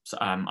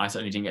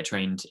certainly didn't get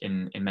trained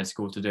in med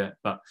school to do it,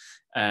 but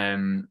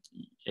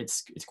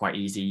it's quite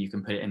easy. You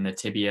can put it in the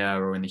tibia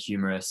or in the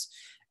humerus,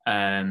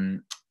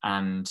 and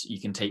you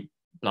can take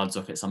bloods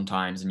off it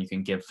sometimes, and you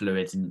can give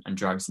fluids and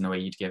drugs in the way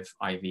you'd give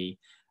IV.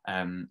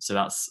 So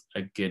that's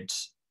a good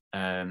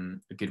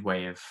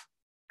way of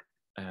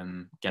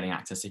getting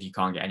access if you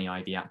can't get any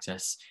IV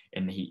access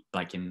in the heat,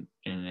 like in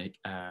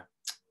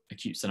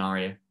acute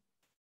scenario.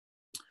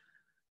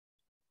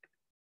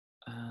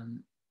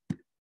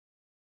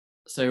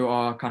 So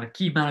our kind of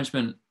key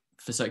management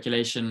for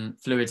circulation,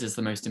 fluids is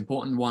the most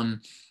important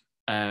one.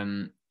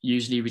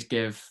 Usually we'd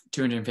give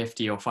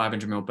 250 or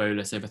 500 ml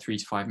bolus over 3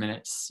 to 5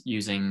 minutes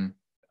using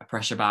a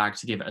pressure bag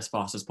to give it as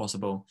fast as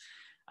possible.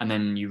 And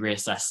then you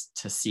reassess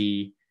to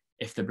see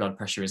if the blood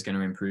pressure is going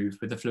to improve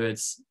with the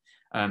fluids.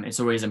 It's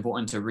always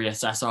important to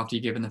reassess after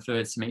you've given the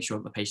fluids to make sure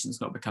that the patient's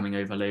not becoming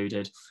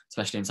overloaded,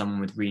 especially in someone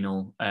with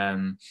renal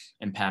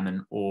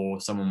impairment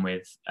or someone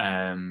with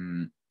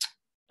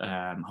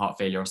heart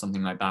failure or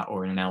something like that,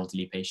 or in an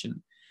elderly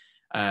patient.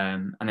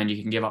 And then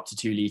you can give up to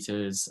 2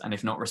 litres, and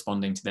if not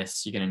responding to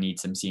this, you're going to need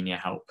some senior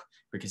help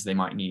because they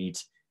might need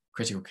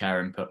critical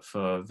care input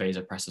for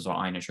vasopressors or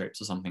inotropes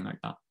or something like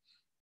that.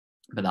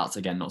 But that's,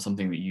 again, not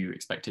something that you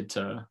expected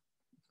to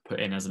put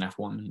in as an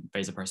F1,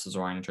 vasopressors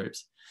or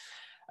inotropes.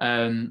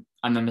 And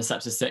then the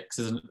sepsis 6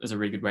 is a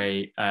really good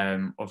way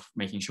of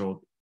making sure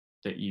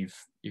that you've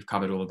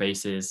covered all the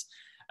bases.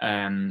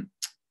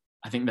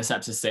 I think the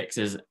sepsis 6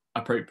 is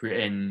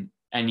appropriate in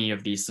any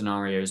of these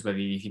scenarios, whether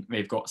you think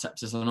they've got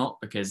sepsis or not,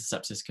 because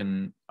sepsis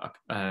can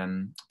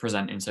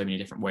present in so many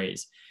different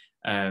ways.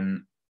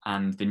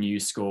 And the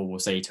news score will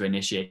say to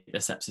initiate the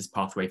sepsis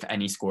pathway for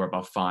any score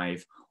above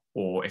 5,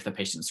 or if the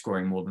patient's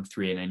scoring more than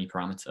 3 in any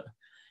parameter.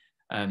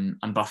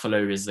 And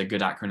Buffalo is a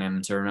good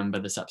acronym to remember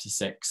the sepsis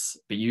 6,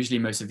 but usually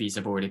most of these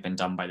have already been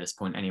done by this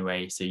point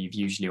anyway. So you've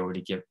usually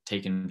already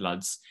taken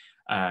bloods,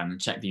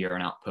 checked the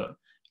urine output,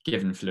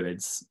 given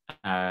fluids,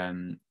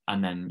 and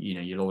then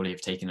you'll already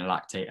have taken a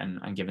lactate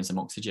and given some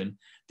oxygen.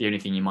 The only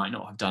thing you might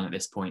not have done at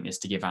this point is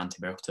to give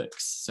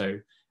antibiotics. So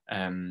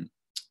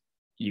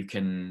you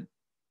can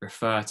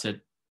refer to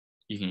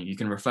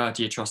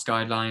your trust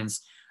guidelines,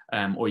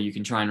 or you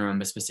can try and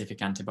remember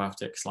specific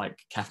antibiotics like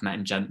Kefmet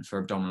and Gent for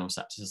abdominal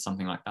sepsis or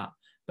something like that.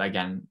 But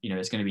again,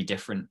 it's going to be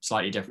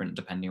slightly different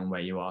depending on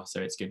where you are.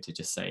 So it's good to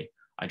just say,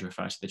 I'd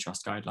refer to the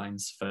trust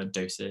guidelines for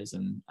doses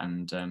and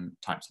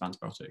types of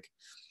antibiotic.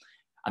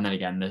 And then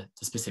again, the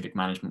specific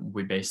management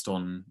will be based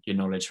on your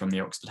knowledge from the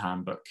Oxford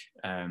Handbook.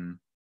 And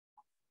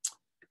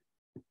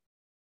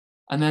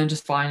then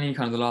just finally,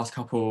 kind of the last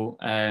couple,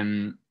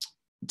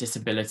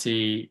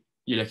 disability,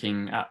 you're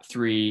looking at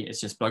 3, it's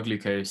just blood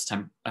glucose,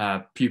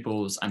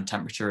 pupils and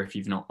temperature if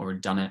you've not already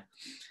done it.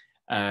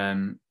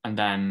 And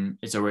then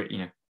it's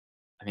already,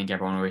 I think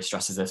everyone always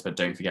stresses this, but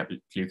don't forget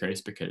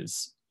glucose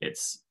because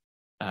it's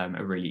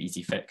a really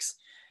easy fix.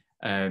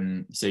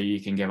 So you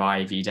can give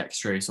IV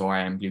dextrose or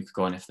IM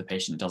glucagon if the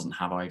patient doesn't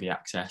have IV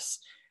access.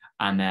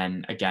 And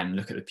then again,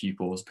 look at the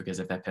pupils, because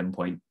if they're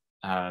pinpoint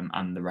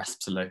and the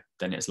resps are low,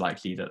 then it's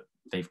likely that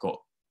they've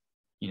got,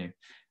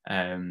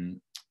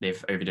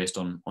 they've overdosed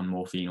on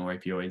morphine or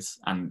opioids.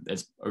 And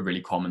it's a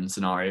really common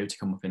scenario to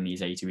come up in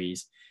these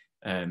A2Es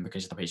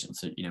because the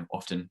patients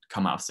often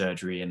come out of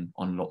surgery and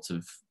on lots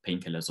of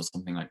painkillers or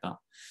something like that.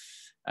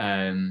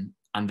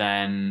 And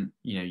then,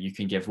 you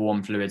can give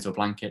warm fluids or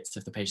blankets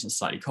if the patient's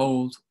slightly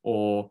cold,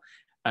 or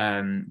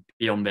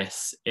beyond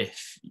this,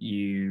 if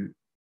you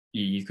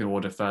can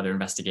order further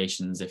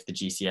investigations if the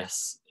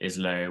GCS is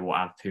low or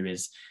AFP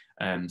is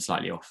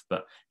slightly off.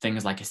 But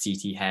things like a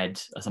CT head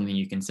are something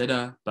you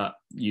consider, but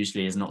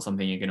usually is not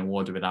something you're going to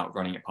order without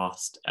running it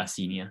past a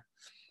senior.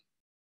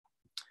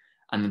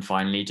 And then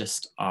finally,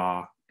 just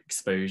our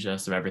exposure,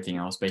 so everything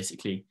else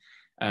basically.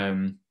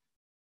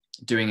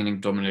 Doing an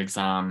abdominal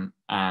exam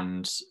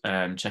and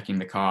checking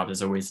the carb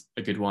is always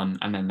a good one,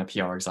 and then a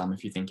PR exam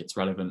if you think it's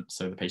relevant,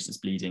 so the patient's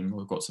bleeding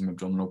or got some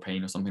abdominal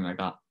pain or something like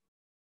that.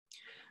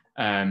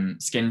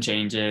 Skin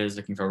changes,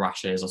 looking for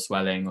rashes or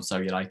swelling or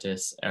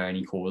cellulitis, or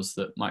any cause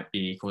that might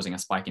be causing a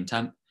spike in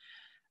temp.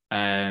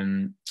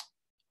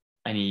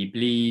 Any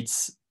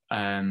bleeds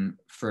from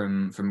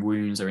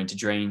wounds or into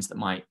drains that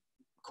might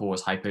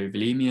cause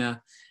hypovolemia,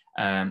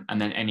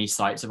 and then any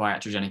sites of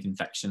iatrogenic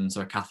infection,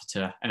 so a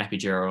catheter, an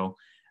epidural,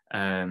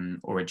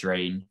 or a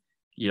drain.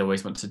 You'd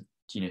always want to,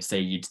 say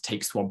you'd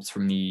take swabs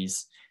from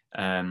these,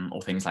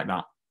 or things like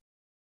that.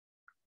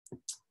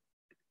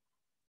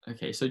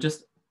 Okay, so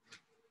just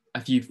a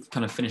few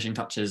kind of finishing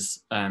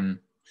touches that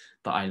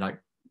I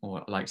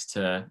liked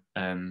to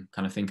kind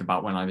of think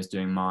about when I was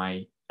doing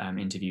my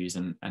interviews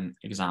and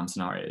exam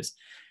scenarios.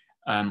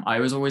 I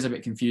was always a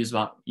bit confused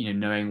about,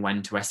 knowing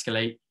when to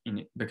escalate,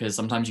 because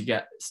sometimes you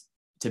get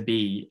to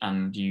B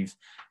and you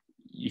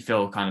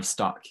feel kind of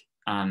stuck,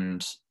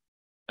 and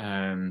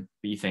but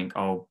you think,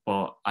 oh,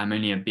 but I'm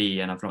only a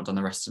B and I've not done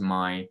the rest of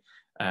my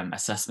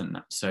assessment,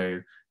 so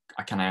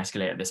can I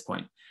escalate at this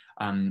point?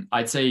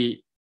 I'd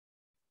say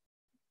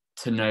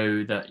to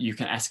know that you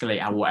can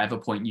escalate at whatever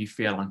point you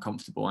feel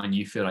uncomfortable and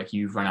you feel like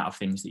you've run out of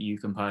things that you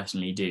can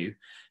personally do.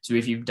 So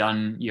if you've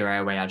done your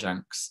airway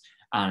adjuncts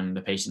and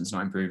the patient's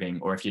not improving,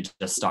 or if you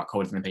just start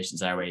holding the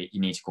patient's airway, you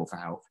need to call for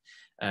help.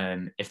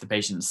 If the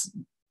patient's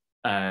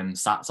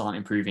SATs aren't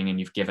improving and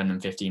you've given them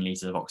 15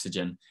 litres of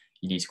oxygen,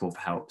 you need to call for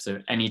help. So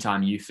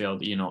anytime you feel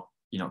that you're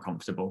not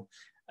comfortable,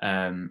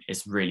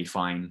 it's really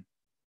fine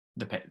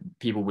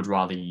people would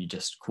rather you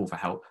just call for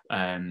help,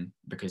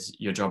 because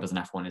your job as an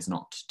F1 is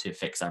not to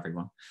fix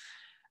everyone.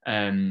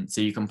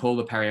 So you can pull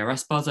the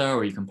peri-arrest buzzer,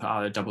 or you can put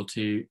out a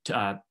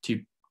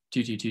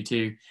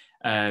 2222,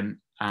 and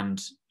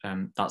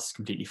that's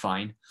completely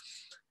fine.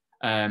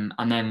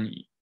 And then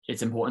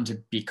it's important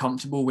to be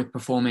comfortable with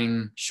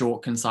performing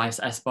short, concise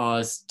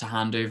S-bars to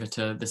hand over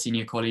to the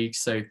senior colleagues.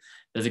 So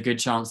there's a good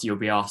chance that you'll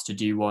be asked to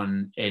do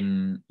one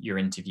in your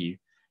interview.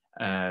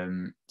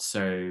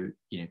 So,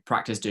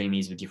 practice doing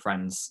these with your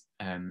friends.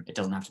 It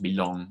doesn't have to be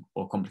long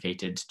or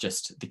complicated,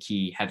 just the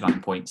key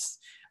headline points.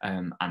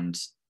 And,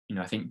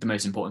 I think the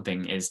most important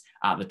thing is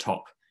at the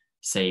top,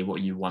 say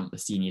what you want the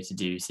senior to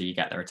do so you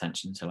get their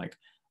attention. So like,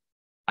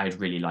 I'd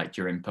really like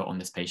your input on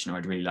this patient, or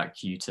I'd really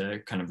like you to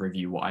kind of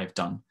review what I've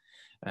done,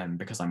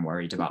 because I'm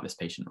worried about this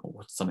patient,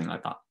 or something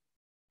like that.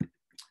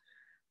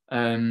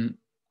 And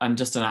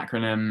just an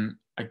acronym,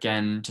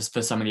 again, just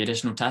for some of the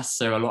additional tests.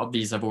 So a lot of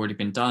these have already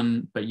been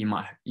done, but you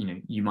might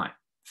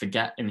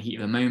forget in the heat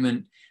of the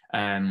moment.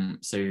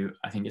 So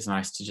I think it's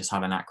nice to just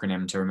have an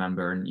acronym to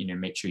remember,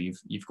 and make sure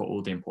you've got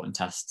all the important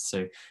tests.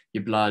 So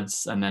your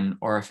bloods, and then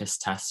orifice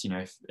tests.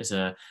 If it's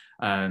a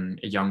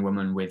young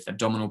woman with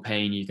abdominal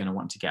pain, you're going to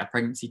want to get a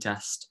pregnancy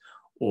test,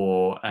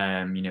 or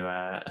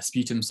a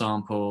sputum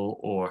sample,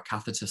 or a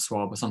catheter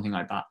swab, or something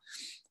like that.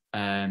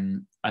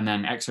 And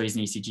then X-rays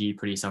and ECG,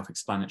 pretty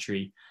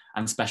self-explanatory,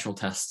 and special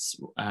tests,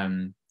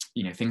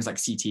 things like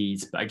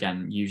CTs, but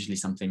again, usually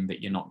something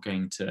that you're not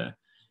going to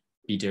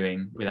be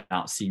doing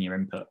without senior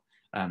input.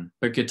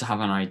 But good to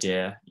have an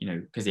idea,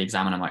 because the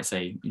examiner might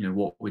say,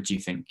 what would you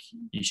think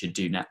you should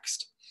do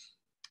next?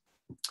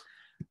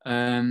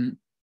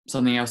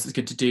 Something else that's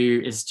good to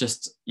do is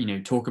just,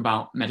 talk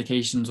about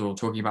medications, or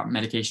talking about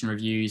medication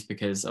reviews,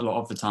 because a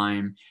lot of the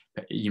time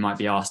you might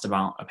be asked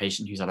about a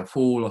patient who's had a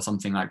fall or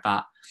something like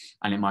that,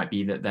 and it might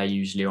be that they're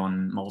usually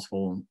on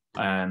multiple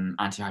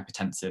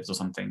antihypertensives or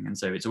something. And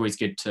so it's always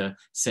good to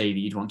say that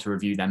you'd want to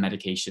review their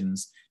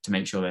medications to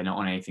make sure they're not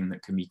on anything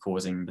that can be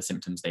causing the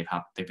symptoms they've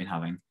been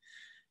having.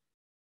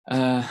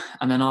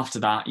 And then after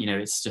that,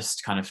 it's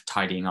just kind of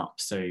tidying up.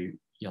 So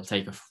you'll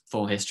take a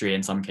full history.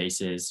 In some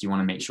cases, you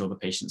want to make sure the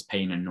patient's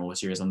pain and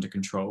nausea is under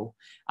control.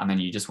 And then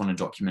you just want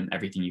to document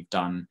everything you've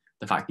done,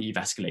 the fact that you've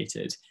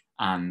escalated,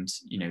 and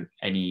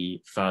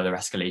any further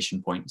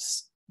escalation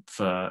points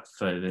for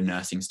the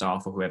nursing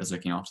staff or whoever's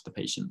looking after the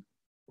patient.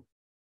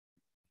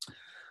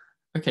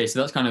 Okay, so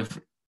that's kind of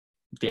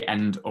the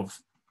end of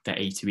the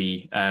A to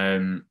E.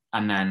 And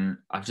then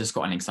I've just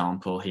got an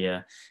example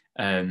here.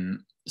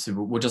 So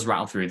we'll just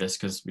rattle through this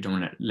because we don't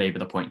want to labor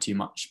the point too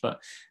much, but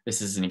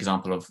this is an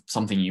example of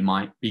something you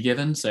might be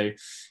given. So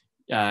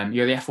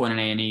you're the F1 in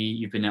A&E,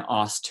 you've been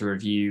asked to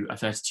review a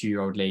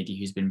 32-year-old lady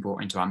who's been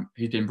brought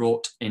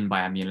in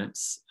by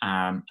ambulance,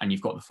 and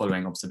you've got the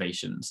following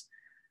observations.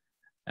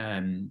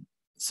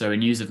 So a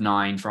news of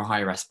 9 for a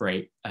high resp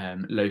rate,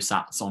 low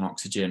sats on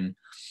oxygen,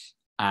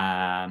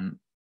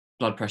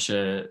 blood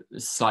pressure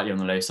is slightly on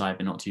the low side,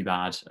 but not too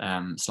bad,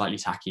 slightly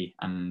tachy,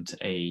 and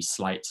a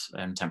slight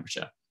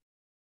temperature.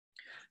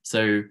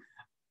 So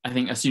I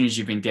think as soon as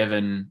you've been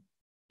given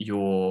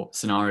your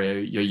scenario,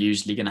 you're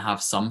usually going to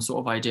have some sort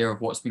of idea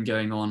of what's been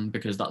going on,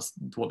 because that's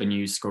what the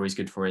news score is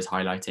good for, is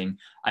highlighting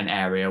an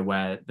area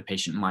where the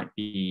patient might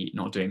be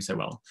not doing so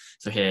well.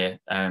 So here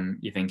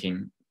you're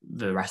thinking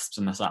the resps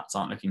and the sats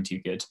aren't looking too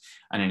good.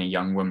 And in a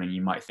young woman,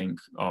 you might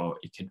think, oh,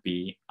 it could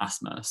be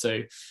asthma.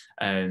 So,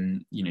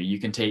 you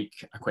can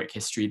take a quick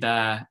history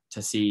there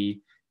to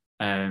see,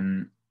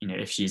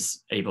 if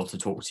she's able to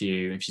talk to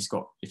you, if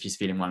she's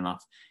feeling well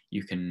enough.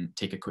 You can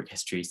take a quick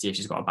history, see if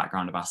she's got a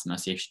background of asthma,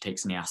 see if she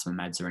takes any asthma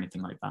meds or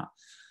anything like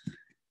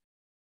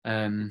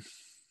that.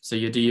 So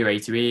you do your A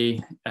to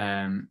E,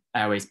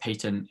 airways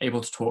patent, able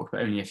to talk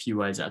but only a few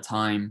words at a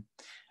time.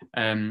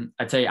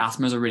 I'd say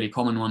asthma is a really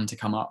common one to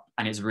come up,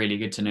 and it's really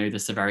good to know the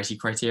severity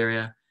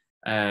criteria.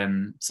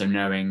 So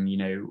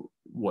knowing,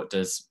 what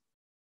does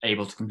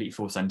able to complete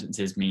full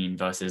sentences mean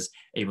versus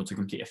able to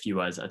complete a few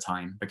words at a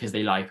time, because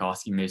they like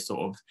asking those sort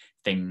of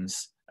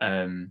things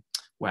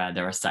where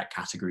there are set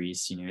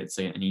categories. It's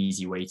an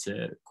easy way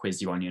to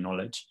quiz you on your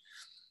knowledge.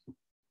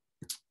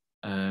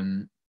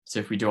 So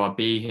if we do our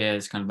B here,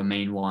 it's kind of the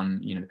main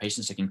one, the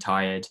patient's looking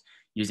tired,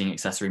 using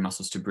accessory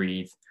muscles to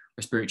breathe,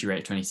 respiratory rate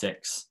of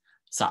 26,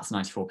 SATs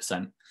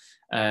 94%.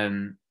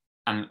 And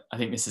I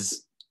think this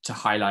is to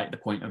highlight the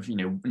point of,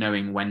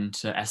 knowing when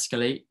to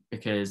escalate,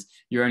 because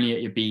you're only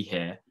at your B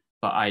here,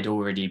 but I'd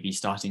already be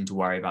starting to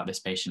worry about this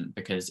patient,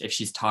 because if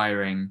she's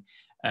tiring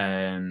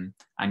and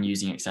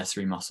using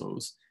accessory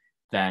muscles,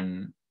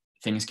 then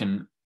things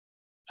can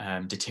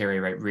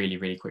deteriorate really,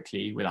 really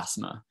quickly with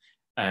asthma.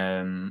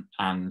 And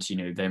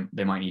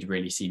they might need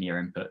really senior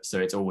input. So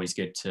it's always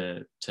good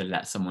to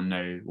let someone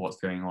know what's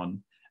going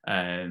on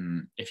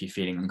if you're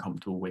feeling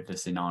uncomfortable with the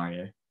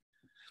scenario.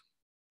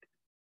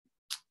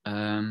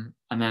 And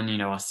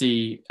then our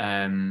C,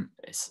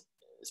 it's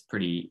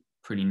pretty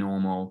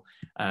normal.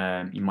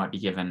 You might be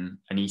given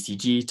an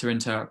ECG to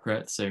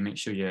interpret, so make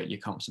sure you're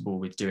comfortable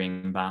with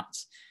doing that.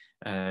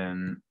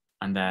 And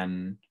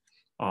then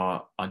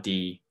our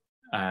D,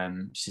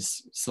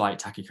 just slight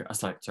temperature,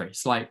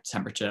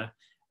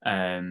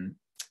 and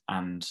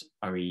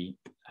RE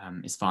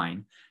is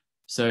fine.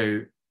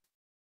 So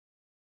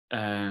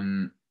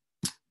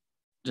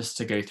just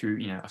to go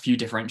through, a few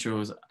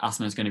differentials,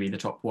 asthma is going to be the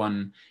top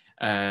one.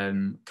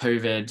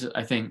 COVID,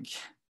 I think,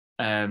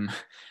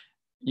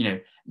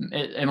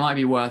 it might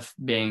be worth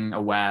being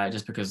aware,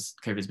 just because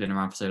COVID's been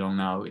around for so long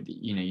now,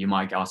 you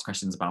might get asked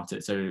questions about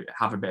it. So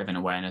have a bit of an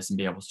awareness and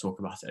be able to talk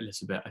about it a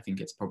little bit. I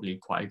think it's probably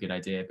quite a good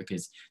idea,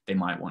 because they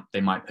might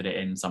put it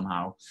in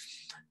somehow.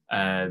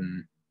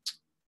 And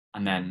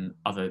then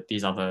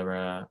these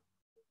other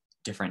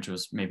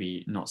differentials,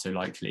 maybe not so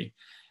likely.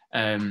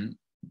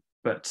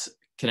 But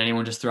can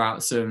anyone just throw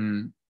out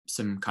some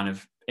kind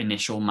of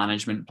initial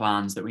management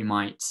plans that we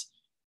might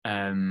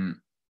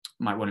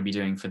want to be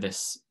doing for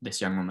this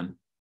young woman?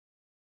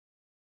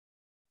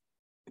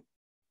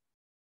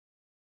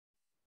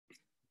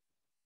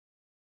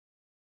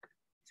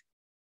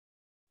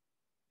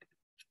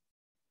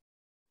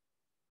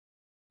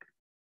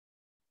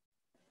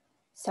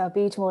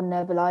 Salbutamol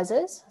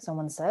nebulizers,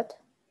 someone said.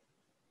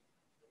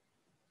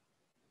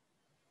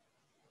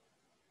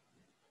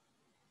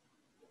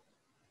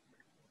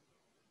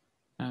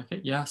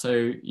 Okay, yeah,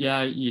 so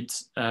yeah, you'd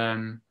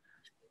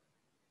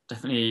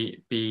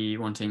definitely be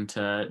wanting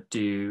to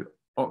do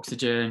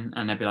oxygen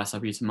and nebulized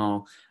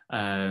salbutamol,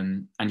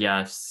 and yeah,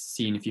 I've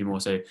seen a few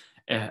more. So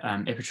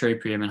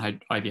ipratropium and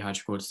IV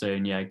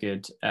hydrocortisone, yeah,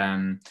 good.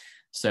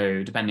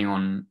 So depending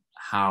on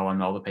how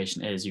unwell the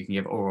patient is, you can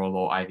give oral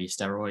or IV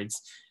steroids,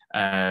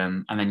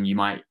 and then you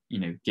might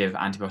give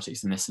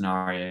antibiotics in this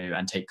scenario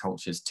and take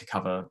cultures to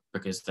cover,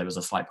 because there was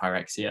a slight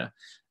pyrexia,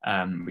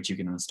 which you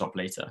can then stop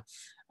later.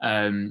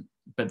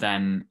 But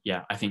then,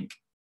 yeah, I think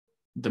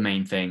the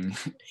main thing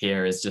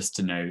here is just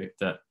to know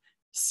that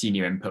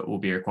senior input will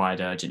be required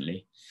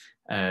urgently,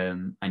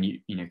 and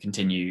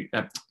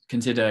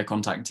consider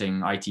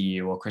contacting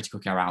ITU or critical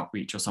care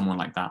outreach or someone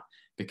like that,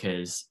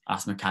 because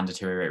asthma can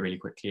deteriorate really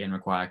quickly and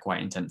require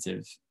quite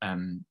intensive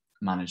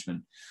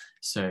management.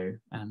 So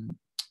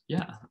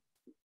yeah,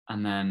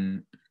 and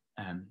then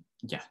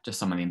yeah, just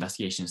some of the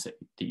investigations that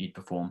you'd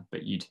perform,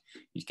 but you'd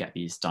get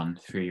these done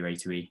through your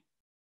A2E.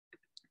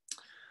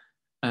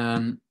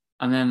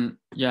 And then,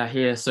 yeah,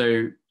 here,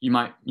 so you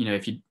might,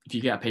 if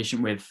you get a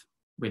patient with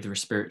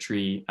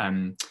respiratory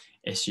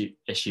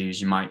issues,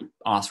 you might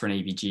ask for an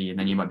ABG, and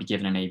then you might be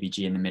given an ABG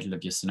in the middle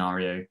of your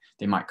scenario.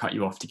 They might cut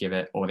you off to give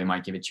it, or they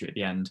might give it to you at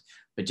the end.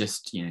 But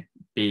just,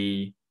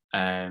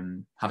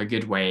 have a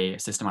good way, a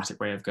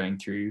systematic way of going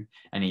through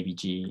an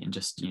ABG, and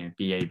just,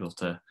 be able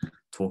to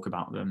talk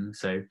about them.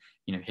 So,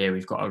 here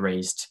we've got a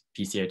raised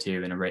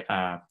PCO2 and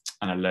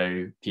a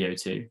low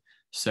PO2.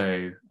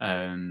 So,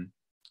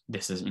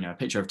 this is, a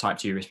picture of type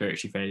 2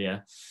 respiratory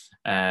failure.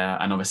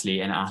 And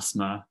obviously in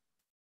asthma,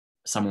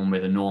 someone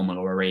with a normal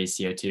or a raised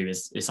CO2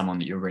 is someone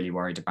that you're really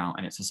worried about,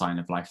 and it's a sign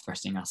of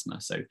life-threatening asthma.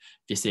 So if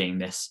you're seeing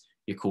this,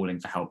 you're calling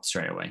for help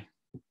straight away.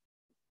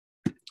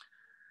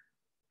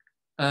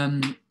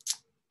 And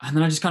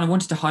then I just kind of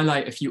wanted to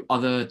highlight a few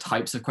other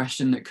types of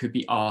question that could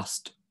be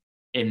asked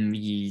in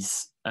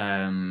these,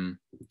 A2E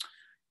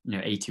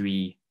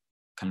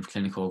kind of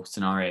clinical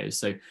scenarios.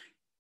 So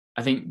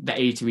I think the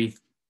A2E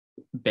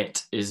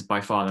bit is by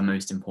far the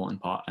most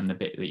important part, and the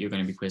bit that you're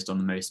going to be quizzed on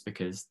the most,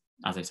 because,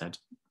 as I said,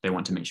 they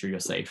want to make sure you're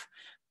safe.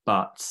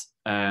 But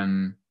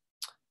they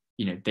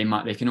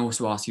can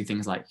also ask you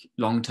things like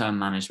long-term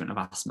management of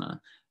asthma,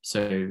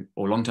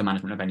 or long-term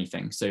management of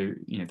anything. So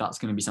that's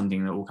going to be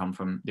something that will come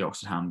from the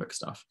Oxford Handbook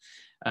stuff.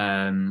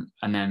 And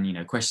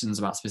then questions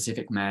about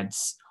specific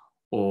meds,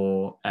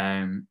 or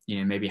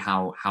maybe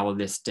how will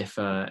this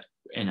differ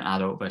in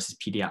adult versus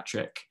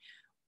pediatric,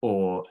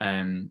 or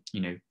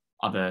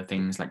other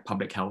things like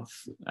public health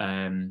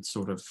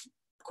sort of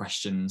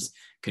questions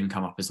can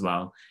come up as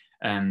well.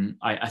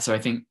 So I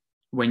think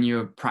when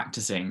you're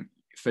practicing,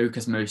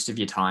 focus most of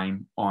your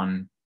time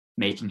on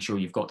making sure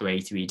you've got the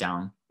A2E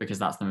down, because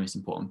that's the most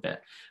important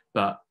bit.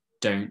 But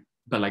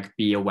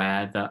be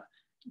aware that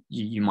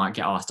you might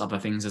get asked other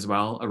things as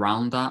well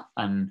around that,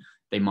 and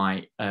they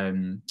might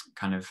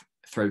kind of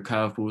throw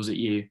curveballs at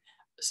you.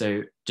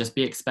 So just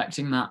be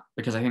expecting that,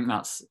 because I think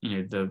that's,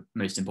 the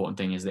most important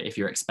thing, is that if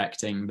you're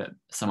expecting that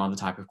some other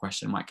type of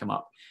question might come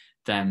up,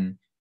 then,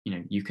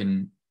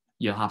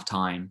 you'll have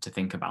time to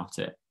think about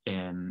it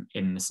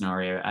in the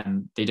scenario.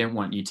 And they don't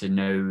want you to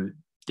know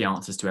the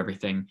answers to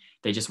everything.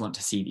 They just want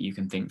to see that you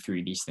can think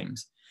through these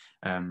things.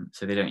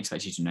 So they don't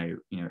expect you to know,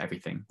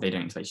 everything. They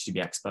don't expect you to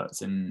be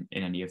experts in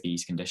any of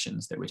these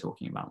conditions that we're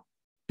talking about.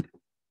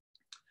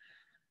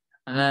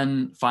 And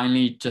then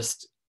finally,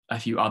 just a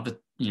few other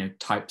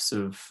types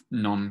of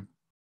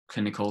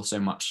non-clinical so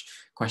much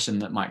question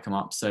that might come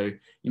up. So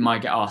you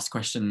might get asked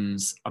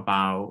questions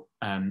about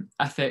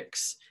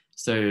ethics.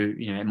 So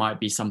it might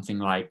be something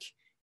like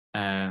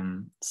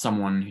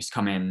someone who's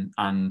come in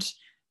and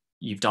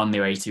you've done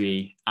their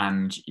A2E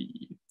and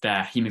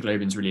their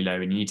hemoglobin's really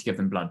low and you need to give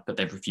them blood, but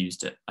they've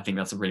refused it. I think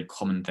that's a really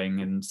common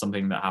thing, and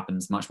something that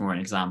happens much more in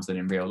exams than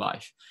in real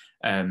life.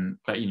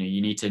 But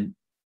you need to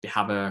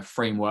have a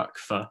framework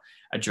for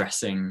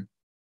addressing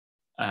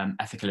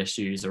ethical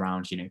issues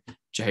around,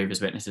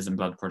 Jehovah's Witnesses and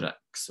blood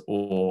products,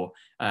 or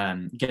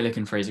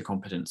Gilligan Fraser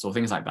competence, or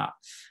things like that.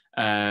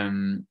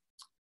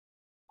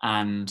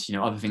 And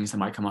other things that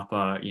might come up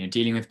are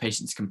dealing with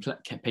patient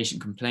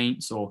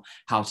complaints, or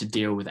how to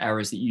deal with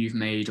errors that you've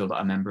made or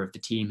that a member of the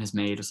team has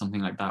made, or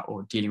something like that,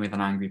 or dealing with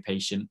an angry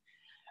patient.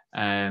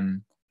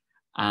 And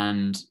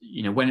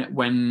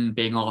when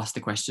being asked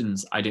the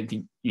questions, I don't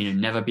think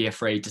never be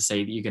afraid to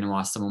say that you're going to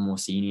ask someone more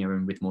senior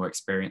and with more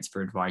experience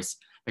for advice,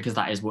 because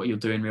that is what you'll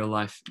do in real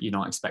life. You're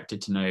not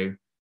expected to know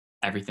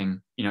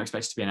everything. You're not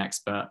expected to be an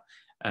expert.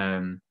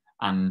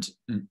 And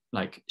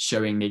like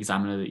showing the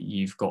examiner that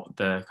you've got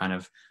the kind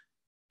of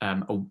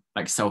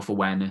like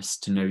self-awareness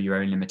to know your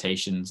own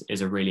limitations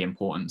is a really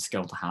important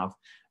skill to have,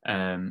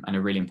 and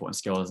a really important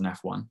skill as an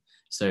F1.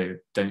 So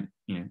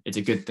it's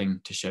a good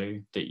thing to show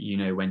that you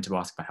know when to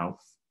ask for help.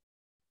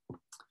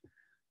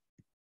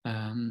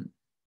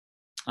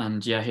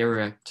 And yeah, here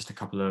are just a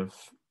couple of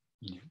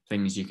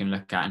things you can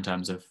look at in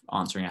terms of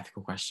answering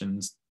ethical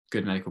questions,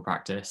 good medical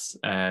practice,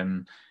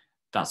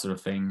 that sort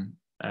of thing.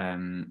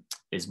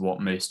 Is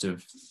what most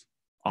of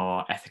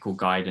our ethical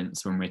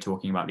guidance when we're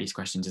talking about these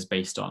questions is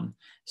based on.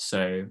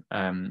 So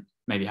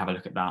maybe have a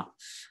look at that,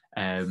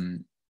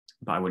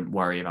 but I wouldn't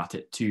worry about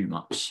it too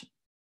much.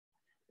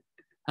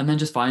 And then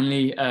just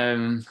finally,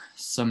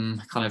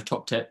 some kind of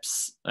top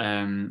tips,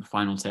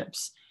 final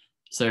tips.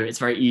 So it's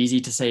very easy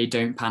to say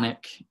don't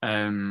panic,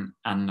 and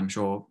I'm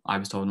sure I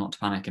was told not to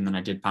panic and then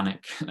I did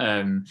panic,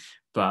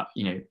 but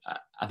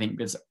I think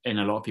there's in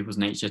a lot of people's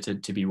nature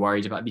to be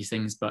worried about these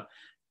things, but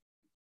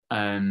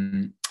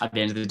at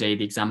the end of the day,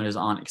 the examiners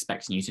aren't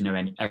expecting you to know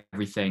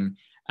everything.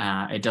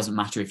 It doesn't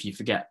matter if you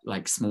forget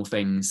like small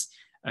things.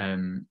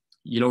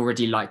 You'll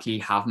already likely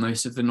have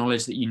most of the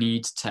knowledge that you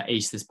need to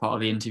ace this part of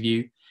the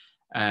interview.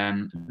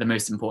 The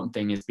most important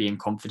thing is being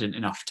confident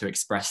enough to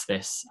express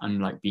this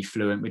and like be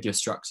fluent with your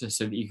structure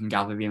so that you can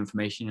gather the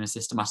information in a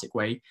systematic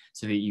way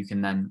so that you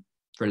can then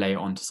relay it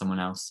on to someone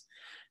else.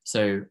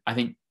 So I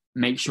think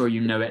make sure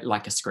you know it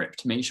like a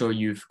script. Make sure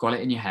you've got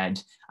it in your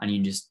head and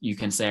you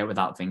can say it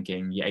without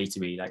thinking, your A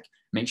to E. Like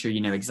make sure you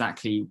know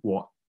exactly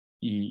all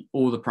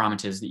the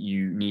parameters that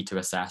you need to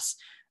assess,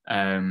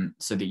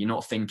 so that you're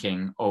not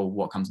thinking, oh,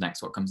 what comes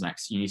next?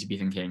 You need to be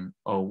thinking,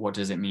 oh, what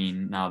does it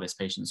mean now this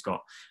patient's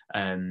got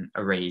a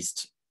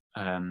raised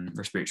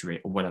respiratory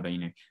rate or whatever,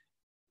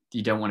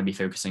 You don't want to be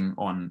focusing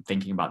on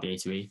thinking about the A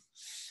to E.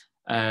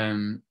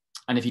 And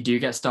if you do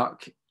get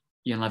stuck,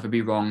 you'll never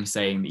be wrong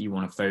saying that you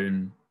want to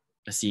phone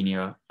a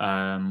senior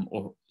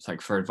or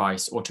like for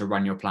advice or to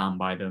run your plan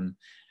by them.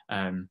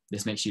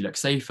 This makes you look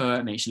safer,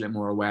 it makes you look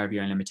more aware of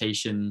your own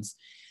limitations,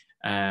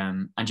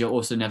 and you'll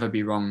also never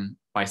be wrong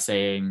by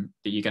saying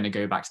that you're going to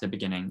go back to the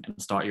beginning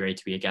and start your A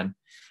to B again.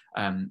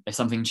 If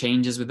something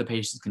changes with the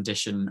patient's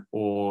condition,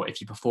 or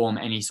if you perform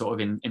any sort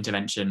of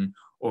intervention,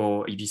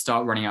 or if you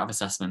start running out of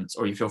assessments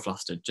or you feel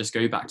flustered, just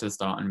go back to the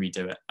start and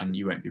redo it and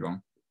you won't be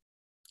wrong.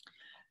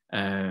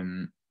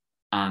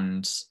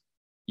 And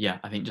yeah,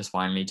 I think just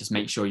finally, just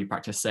make sure you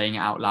practice saying it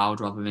out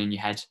loud rather than in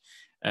your head,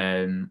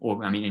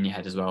 or I mean in your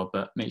head as well,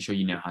 but make sure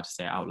you know how to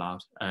say it out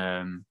loud.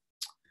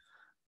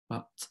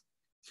 But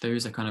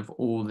those are kind of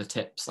all the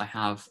tips I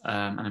have,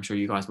 and I'm sure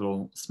you guys will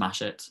all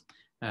smash it.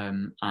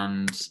 And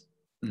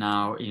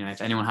now,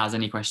 if anyone has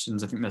any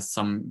questions, I think there's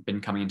some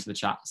been coming into the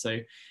chat, so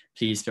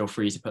please feel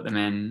free to put them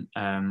in.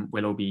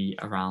 We'll all be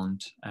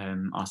around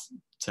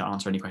to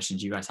answer any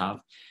questions you guys have.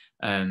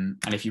 And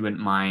if you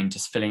wouldn't mind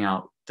just filling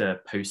out the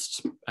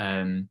post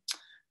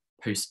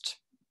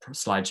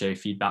slideshow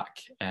feedback,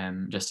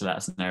 just to let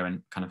us know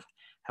and kind of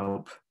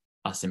help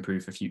us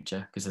improve for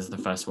future, because this is the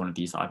first one of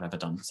these that I've ever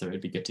done, so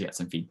it'd be good to get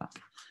some feedback.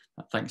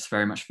 But thanks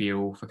very much for you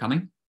all for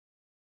coming.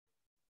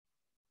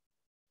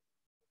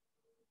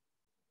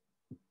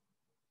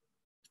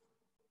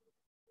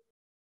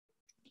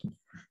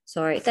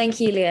 Sorry, thank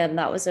you, Liam.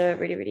 That was a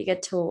really, really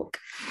good talk.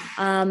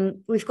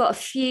 We've got a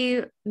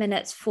few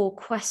minutes for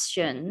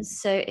questions.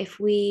 So if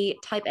we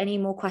type any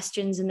more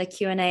questions in the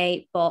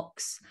Q&A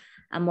box,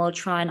 and we'll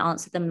try and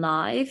answer them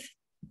live.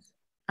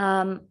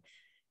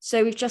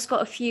 So we've just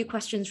got a few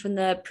questions from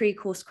the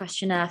pre-course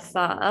questionnaire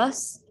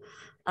first.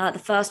 The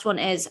first one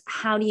is,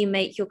 how do you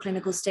make your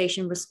clinical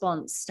station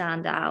response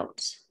stand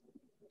out?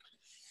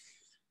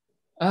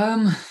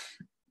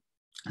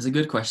 That's a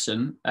good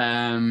question.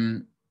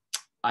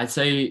 I'd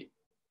say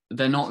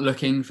they're not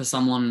looking for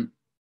someone,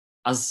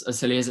 as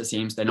silly as it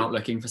seems, they're not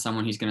looking for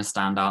someone who's going to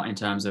stand out in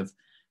terms of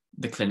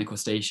the clinical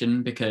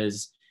station,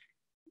 because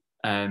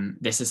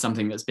this is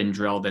something that's been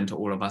drilled into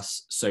all of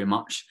us so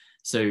much.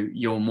 So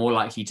you're more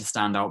likely to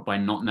stand out by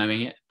not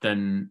knowing it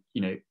than,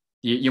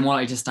 you're more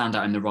likely to stand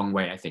out in the wrong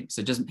way, I think.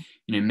 So just,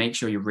 make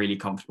sure you're really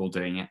comfortable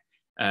doing it.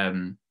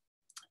 And,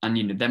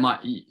 there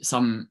might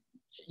some,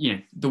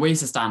 the ways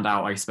to stand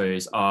out, I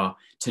suppose, are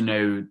to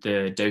know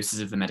the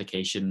doses of the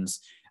medications,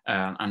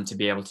 and to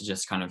be able to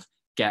just kind of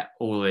get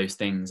all those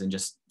things and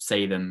just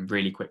say them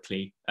really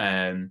quickly,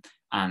 and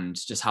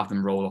just have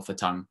them roll off the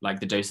tongue, like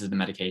the doses of the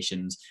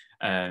medications,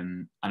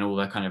 and all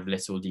the kind of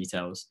little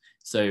details.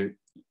 So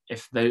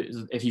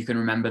if you can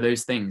remember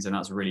those things, then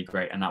that's really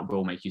great, and that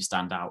will make you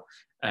stand out.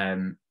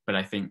 But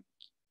I think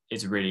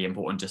it's really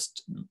important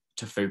just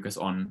to focus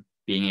on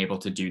being able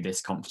to do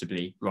this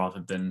comfortably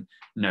rather than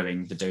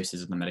knowing the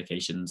doses of the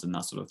medications and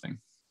that sort of thing.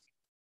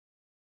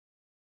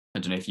 I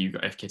don't know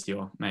if Kitty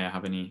or Maya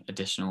have any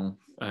additional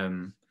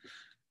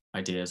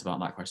ideas about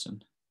that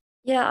question.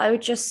 Yeah, I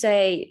would just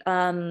say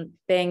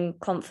being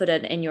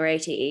confident in your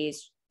ATE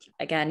is,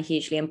 again,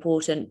 hugely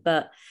important.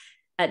 But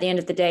at the end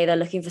of the day, they're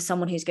looking for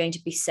someone who's going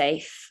to be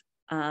safe.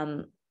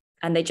 And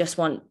they just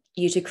want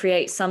you to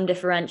create some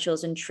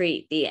differentials and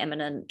treat the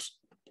imminent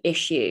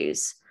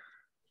issues.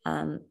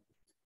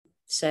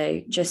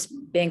 So just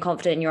being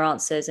confident in your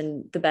answers,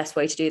 and the best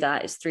way to do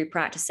that is through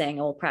practicing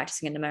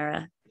in the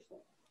mirror.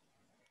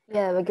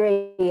 Yeah, I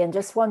agree. And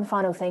just one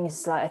final thing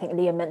is, like I think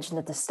Liam mentioned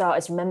at the start,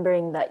 is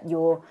remembering that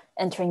you're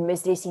entering most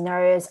of these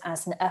scenarios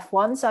as an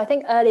F1. So I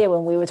think earlier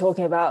when we were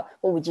talking about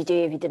what would you do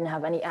if you didn't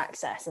have any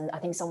access, and I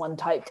think someone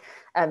typed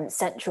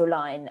central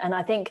line, and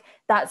I think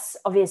that's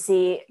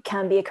obviously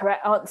can be a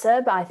correct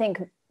answer, but I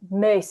think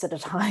most of the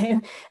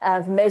time,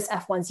 for most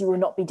F1s, you will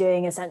not be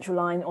doing a central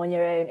line on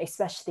your own,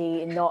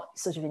 especially not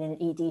sort of in an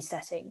ED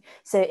setting.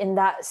 So in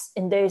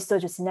those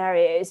sort of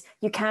scenarios,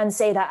 you can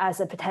say that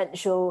as a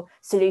potential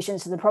solution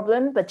to the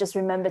problem, but just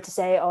remember to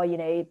say, oh, you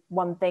know,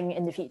 one thing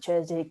in the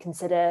future to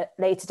consider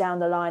later down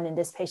the line in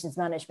this patient's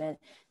management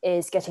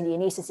is getting the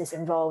anaesthetist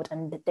involved,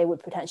 and they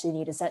would potentially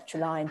need a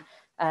central line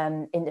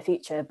in the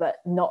future, but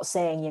not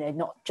saying, you know,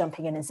 not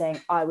jumping in and saying,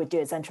 I would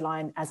do a central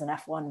line as an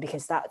F1,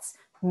 because that's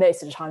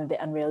most of the time a bit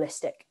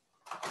unrealistic.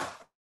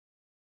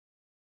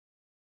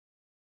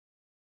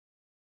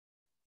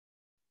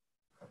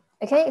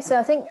 Okay, so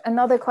I think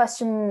another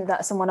question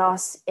that someone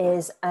asked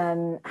is,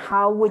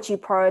 how would you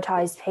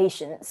prioritize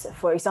patients?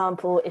 For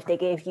example, if they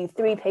gave you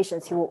 3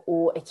 patients who were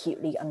all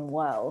acutely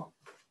unwell.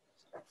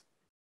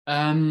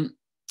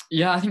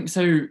 Yeah, I think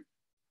so.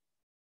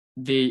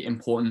 The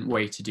important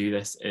way to do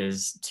this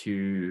is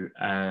to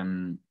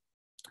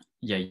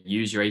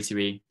use your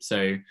A2E.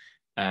 So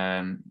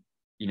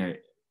you know,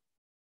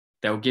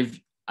 they'll give,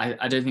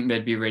 I don't think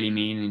they'd be really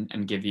mean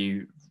and give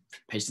you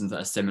patients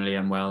that are similarly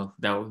unwell.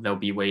 There'll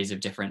be ways of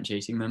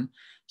differentiating them.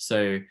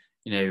 So,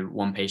 you know,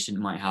 one patient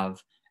might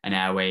have an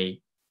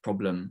airway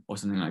problem or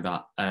something like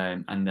that,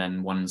 and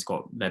then one's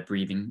got their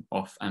breathing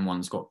off and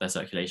one's got their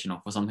circulation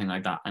off or something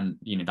like that. And,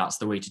 you know, that's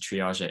the way to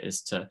triage it,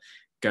 is to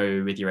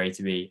go with your A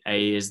to B.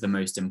 A is the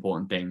most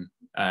important thing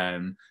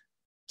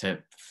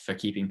for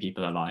keeping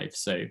people alive.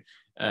 So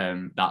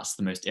that's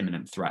the most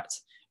imminent threat.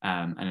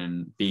 And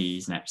then B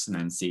is next, and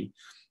then C.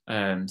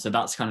 So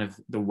that's kind of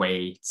the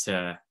way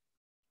to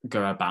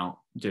go about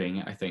doing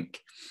it, I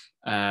think.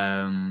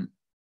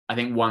 I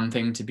think one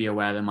thing to be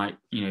aware that might,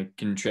 you know,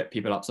 can trip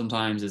people up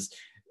sometimes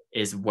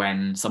is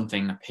when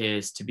something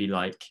appears to be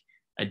like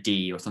a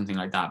D or something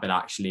like that, but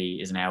actually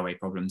is an airway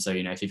problem. So,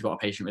 you know, if you've got a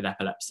patient with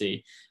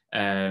epilepsy,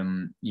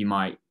 you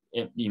might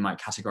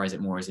categorize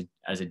it more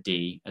as a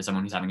D, as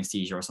someone who's having a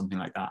seizure or something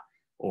like that,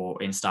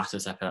 or in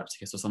status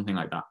epilepticus or something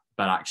like that,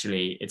 but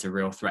actually it's a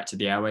real threat to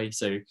the airway.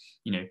 So,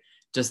 you know,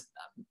 just,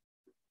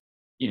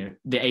 you know,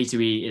 the A to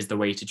E is the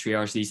way to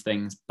triage these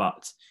things,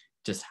 but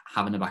just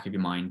have in the back of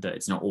your mind that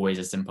it's not always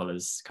as simple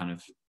as kind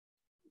of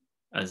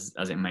as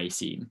it may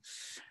seem.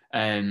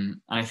 And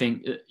I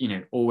think, you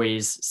know,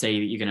 always say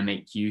that you're going to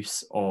make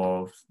use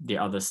of the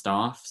other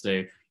staff.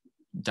 So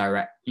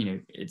you know,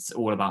 it's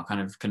all about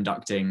kind of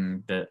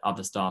conducting the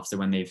other staff. So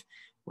when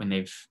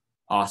they've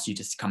asked you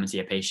to come and see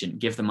a patient,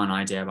 give them an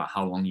idea about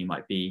how long you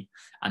might be,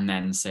 and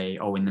then say,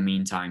 oh, in the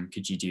meantime,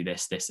 could you do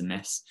this, this, and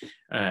this?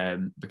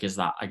 Because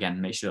that,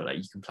 again, makes sure that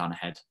you can plan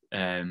ahead.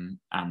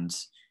 And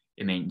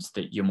it means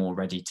that you're more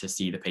ready to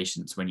see the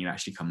patients when you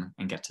actually come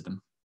and get to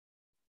them.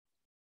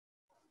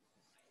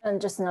 And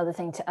just another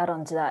thing to add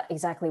on to that,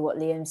 exactly what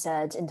Liam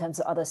said in terms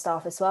of other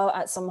staff as well.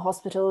 At some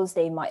hospitals,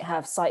 they might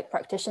have site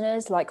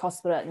practitioners, like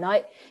Hospital at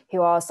Night,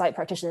 who are site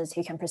practitioners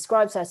who can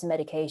prescribe certain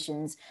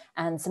medications.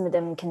 And some of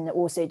them can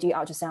also do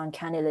ultrasound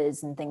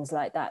cannulas and things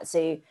like that.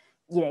 So,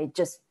 you know,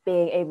 just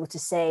being able to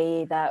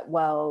say that,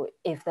 well,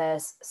 if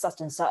there's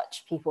such and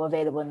such people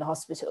available in the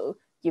hospital,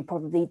 you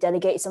probably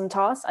delegate some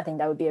tasks. I think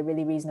that would be a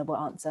really reasonable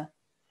answer.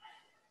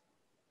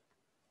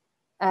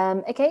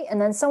 Okay,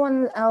 and then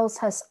someone else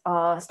has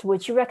asked,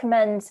 would you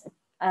recommend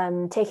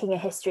taking a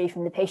history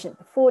from the patient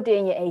before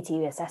doing your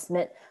ATE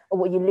assessment, or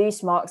will you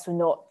lose marks for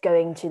not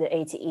going to the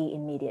ATE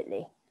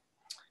immediately?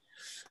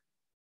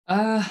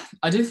 I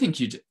don't think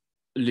you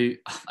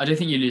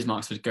lose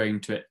marks for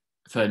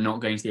not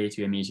going to the ATE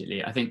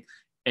immediately. I think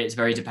it's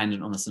very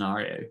dependent on the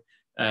scenario,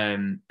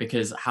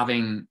 because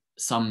having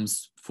some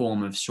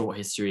form of short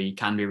history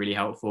can be really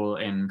helpful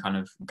in kind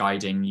of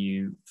guiding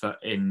you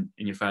in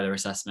your further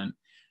assessment.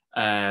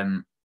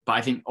 But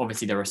I think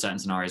obviously there are certain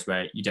scenarios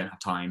where you don't have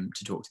time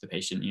to talk to the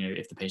patient. You know,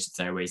 if the patient's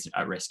airway is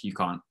at risk, you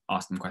can't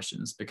ask them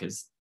questions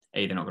because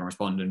A, they're not going to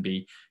respond, and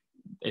B,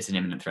 it's an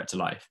imminent threat to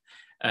life.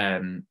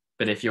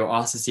 But if you're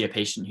asked to see a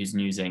patient who's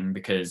snoozing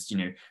because, you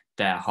know,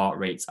 their heart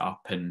rate's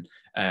up and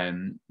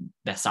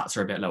their sats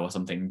are a bit low or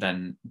something,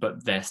 then,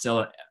 but they're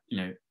still, you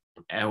know,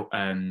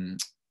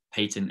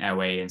 patent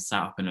airway and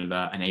set up an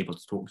alert and able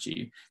to talk to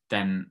you,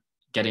 then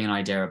getting an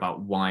idea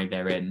about why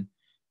they're in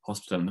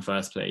hospital in the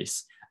first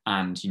place,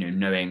 and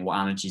knowing what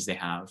allergies they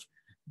have,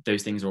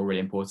 those things are all really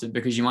important,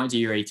 because you might do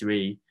your A to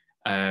E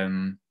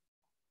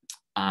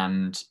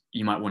and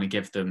you might want to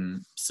give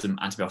them some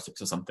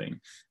antibiotics or something.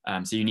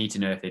 So you need to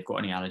know if they've got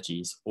any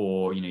allergies,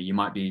 or you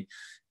might be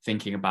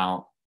thinking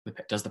about,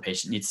 does the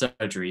patient need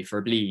surgery for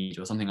a bleed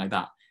or something like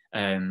that.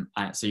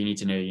 So you need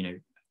to know,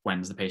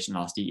 when's the patient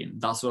last eaten,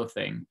 that sort of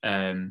thing.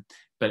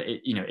 But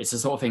it's the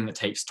sort of thing that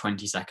takes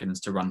 20 seconds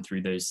to run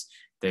through those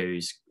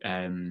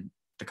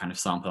the kind of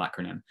sample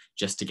acronym,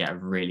 just to get a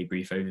really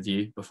brief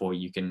overview before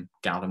you can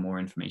gather more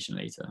information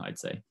later, I'd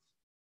say.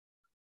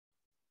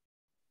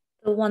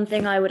 The one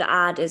thing I would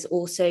add is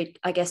also,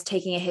 I guess,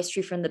 taking a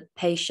history from the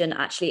patient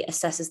actually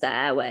assesses their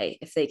airway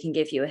if they can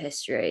give you a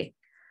history.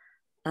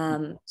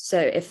 So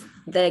if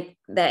they're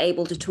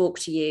able to talk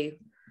to you,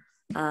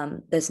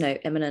 there's no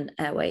imminent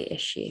airway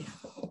issue.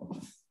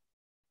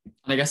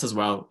 And I guess as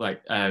well,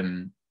 like, as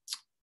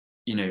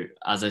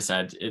I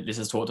said, this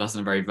is taught to us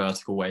in a very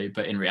vertical way,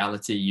 but in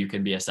reality, you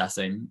can be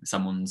assessing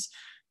someone's,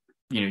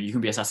 you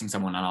can be assessing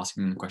someone and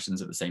asking them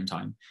questions at the same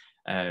time.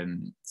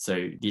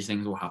 So these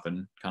things will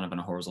happen kind of on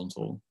a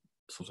horizontal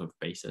sort of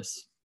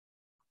basis.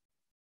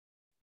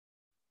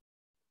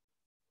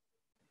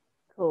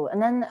 Cool.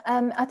 And then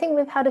I think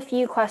we've had a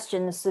few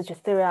questions sort of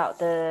throughout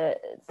the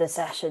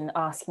session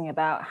asking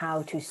about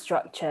how to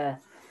structure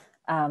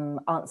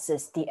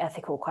answers to the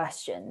ethical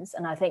questions.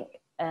 And I think,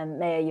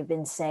 Maya, you've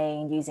been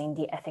saying using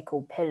the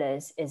ethical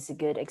pillars is a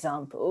good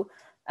example.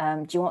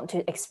 Do you want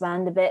to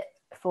expand a bit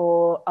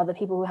for other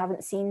people who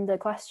haven't seen the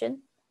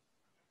question?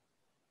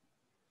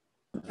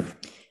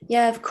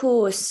 Yeah, of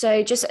course.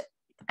 So just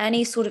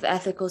any sort of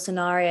ethical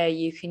scenario,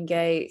 you can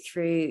go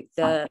through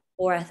the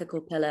 4 ethical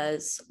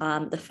pillars.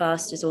 The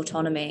first is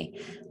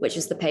autonomy, which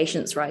is the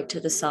patient's right to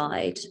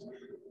decide.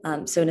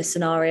 So in a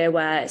scenario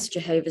where it's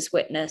Jehovah's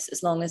Witness,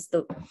 as long as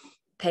the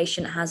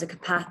patient has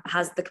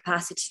the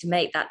capacity to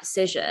make that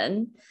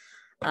decision,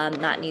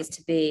 that needs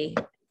to be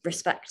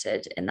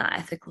respected in that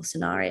ethical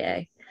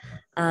scenario.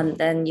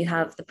 Then you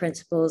have the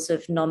principles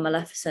of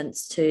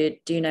non-maleficence, to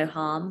do no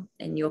harm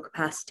in your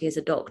capacity as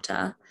a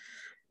doctor.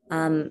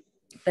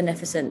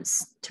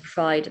 Beneficence, to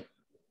provide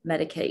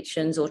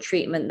medications or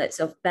treatment that's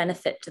of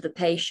benefit to the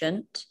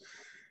patient.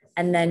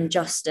 And then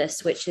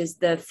justice, which is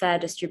the fair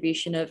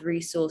distribution of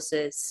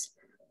resources,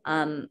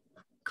 kind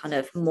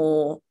of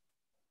more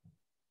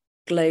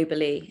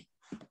globally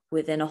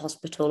within a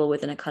hospital or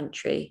within a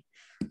country.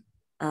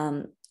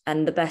 And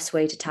the best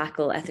way to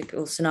tackle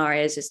ethical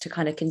scenarios is to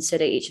kind of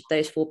consider each of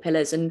those 4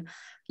 pillars. And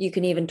you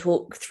can even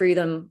talk through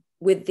them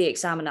with the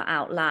examiner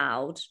out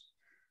loud,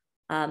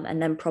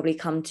 and then probably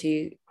come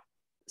to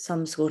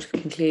some sort of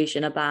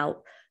conclusion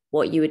about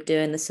what you would do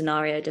in the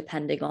scenario,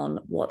 depending on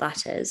what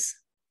that is.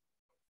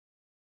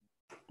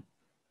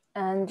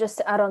 And just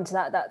to add on to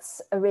that,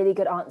 that's a really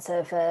good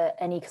answer for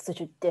any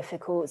sort of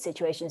difficult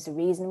situations to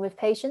reason with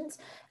patients.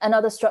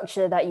 Another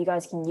structure that you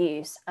guys can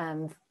use,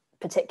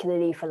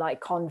 particularly for like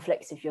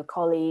conflicts with your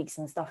colleagues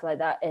and stuff like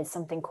that, is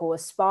something called a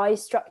SPY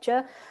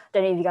structure. I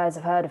don't know if you guys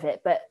have heard of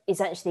it, but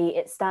essentially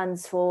it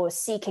stands for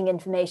seeking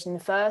information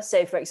first.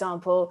 So for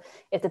example,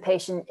 if the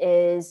patient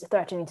is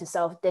threatening to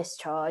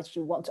self-discharge,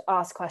 you want to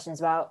ask questions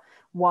about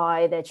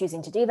why they're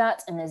choosing to do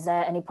that, and is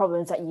there any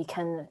problems that you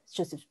can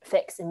sort of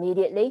fix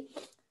immediately.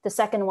 The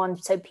second one,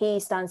 so P,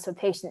 stands for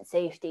patient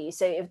safety.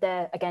 So if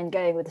they're, again,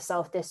 going with the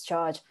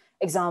self-discharge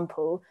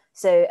example,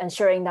 so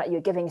ensuring that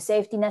you're giving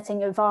safety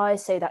netting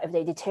advice so that if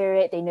they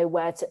deteriorate, they know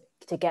where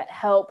to get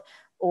help,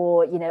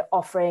 or,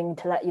 offering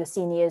to let your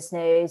seniors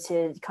know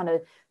to kind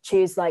of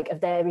choose, like if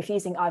they're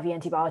refusing IV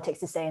antibiotics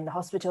to stay in the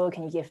hospital,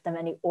 can you give them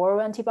any oral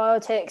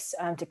antibiotics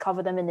to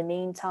cover them in the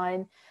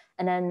meantime?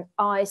 And then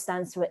I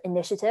stands for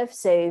initiative.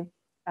 So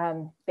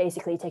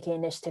basically taking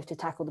initiative to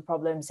tackle the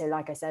problem. So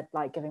like I said,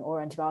 like giving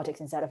oral antibiotics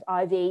instead of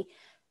IV.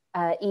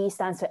 E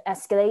stands for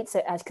escalate.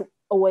 So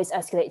always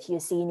escalate to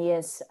your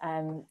seniors.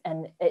 And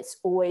it's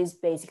always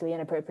basically an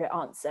appropriate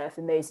answer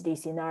for most of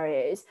these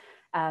scenarios.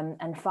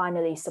 And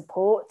finally,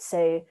 support.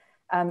 So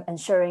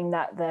ensuring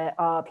that there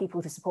are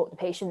people to support the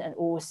patient and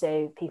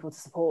also people to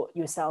support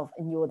yourself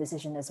in your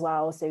decision as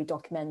well. So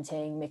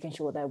documenting, making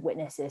sure there are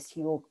witnesses to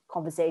your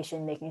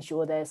conversation, making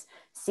sure there's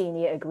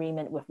senior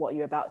agreement with what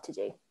you're about to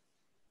do.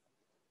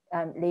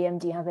 Liam,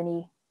 do you have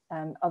any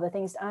other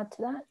things to add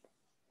to that?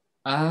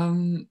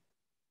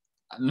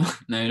 No, not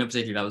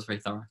particularly. That was very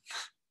thorough.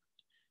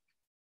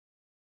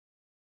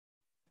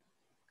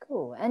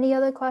 Cool. Any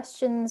other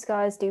questions,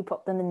 guys? Do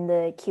pop them in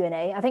the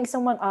Q&A. I think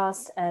someone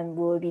asked,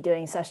 we'll be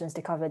doing sessions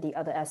to cover the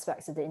other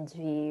aspects of the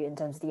interview in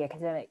terms of the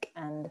academic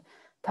and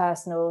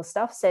personal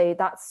stuff. So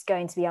that's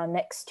going to be our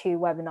next 2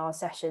 webinar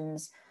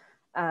sessions,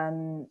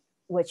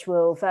 which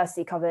will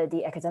firstly cover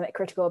the academic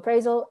critical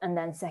appraisal, and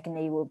then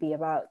secondly will be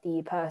about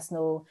the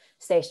personal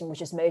station,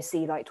 which is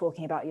mostly like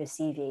talking about your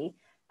CV.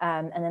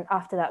 And then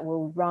after that,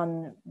 we'll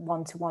run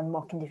one-to-one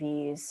mock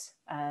interviews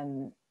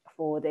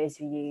for those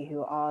of you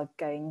who are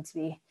going to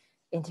be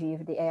interviewed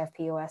for the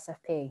AFP or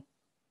SFP.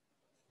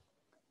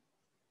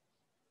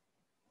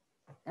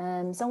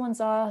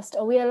 Someone's asked,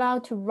 are we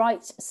allowed to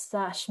write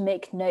 /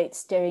 make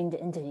notes during the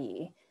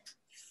interview?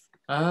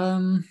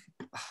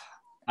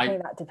 I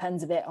think that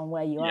depends a bit on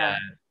where you are. Yeah,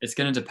 it's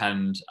going to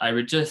depend. I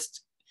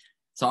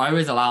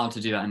was allowed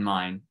to do that in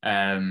mine,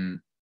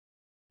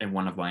 in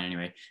one of mine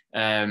anyway.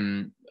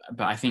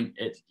 But I think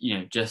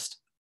just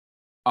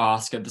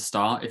ask at the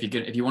start.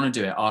 If you want to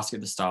do it, ask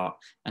at the start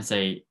and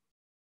say,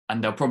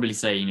 and they'll probably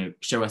say,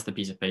 show us the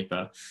piece of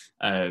paper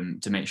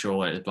to make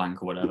sure that it's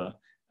blank or whatever.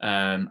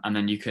 And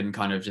then you can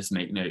kind of just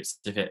make notes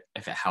if it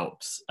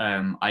helps.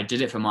 I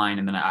did it for mine,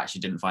 and then I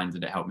actually didn't find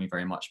that it helped me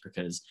very much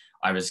because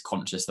I was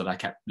conscious that I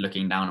kept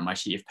looking down at my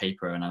sheet of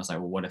paper and I was like,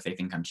 well, what if they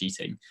think I'm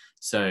cheating?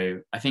 So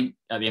I think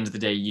at the end of the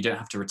day, you don't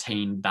have to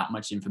retain that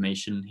much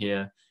information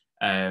here.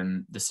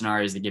 The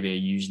scenarios they give you are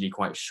usually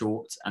quite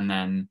short, and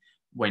then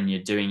when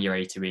you're doing your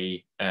A to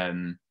E,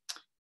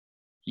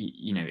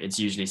 it's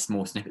usually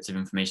small snippets of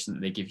information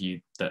that they give you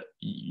that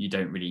you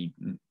don't really,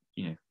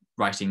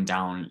 writing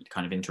down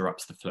kind of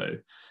interrupts the flow.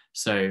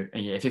 So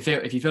if you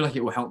feel like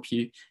it will help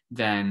you,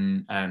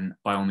 then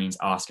by all means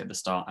ask at the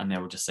start, and they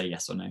will just say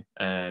yes or no.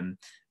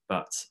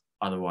 But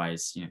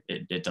otherwise,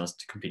 it does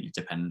completely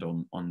depend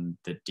on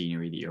the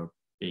deanery that you're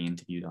being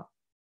interviewed at.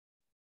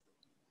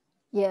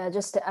 Yeah,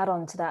 just to add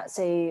on to that.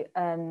 So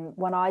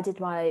when I did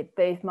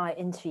both my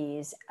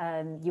interviews,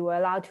 you were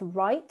allowed to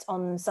write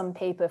on some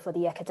paper for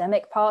the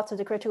academic part of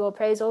the critical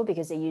appraisal,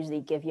 because they usually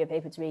give you a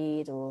paper to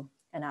read or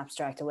an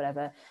abstract or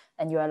whatever,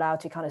 and you're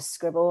allowed to kind of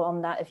scribble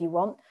on that if you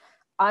want.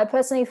 I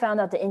personally found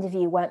that the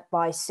interview went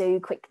by so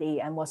quickly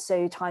and was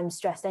so time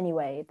stressed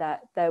anyway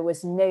that there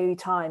was no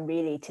time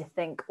really to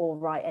think or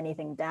write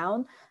anything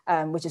down,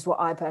 which is what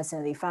I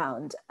personally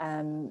found.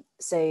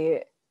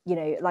 So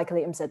like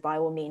Liam said, by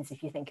all means,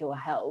 if you think it will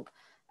help,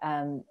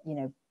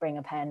 bring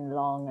a pen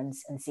along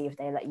and see if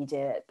they let you do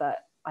it. But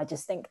I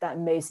just think that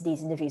most of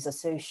these interviews are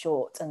so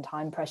short and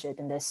time pressured,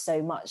 and there's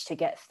so much to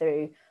get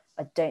through.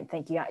 I don't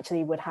think you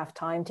actually would have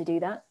time to do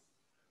that.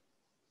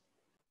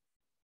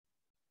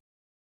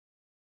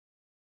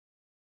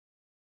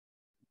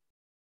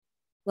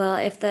 Well,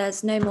 if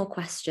there's no more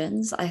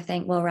questions, I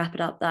think we'll wrap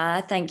it up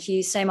there. Thank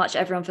you so much,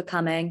 everyone, for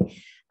coming.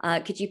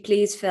 Could you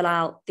please fill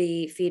out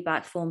the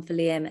feedback form for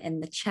Liam in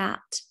the chat?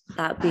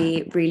 That would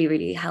be really,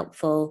 really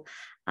helpful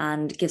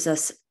and gives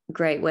us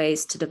great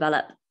ways to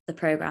develop the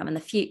programme in the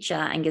future,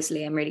 and gives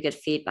Liam really good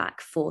feedback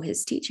for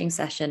his teaching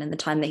session and the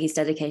time that he's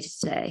dedicated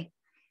today.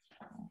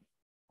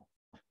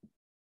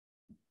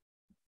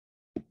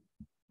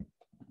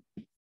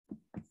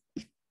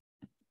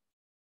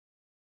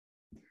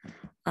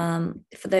 For those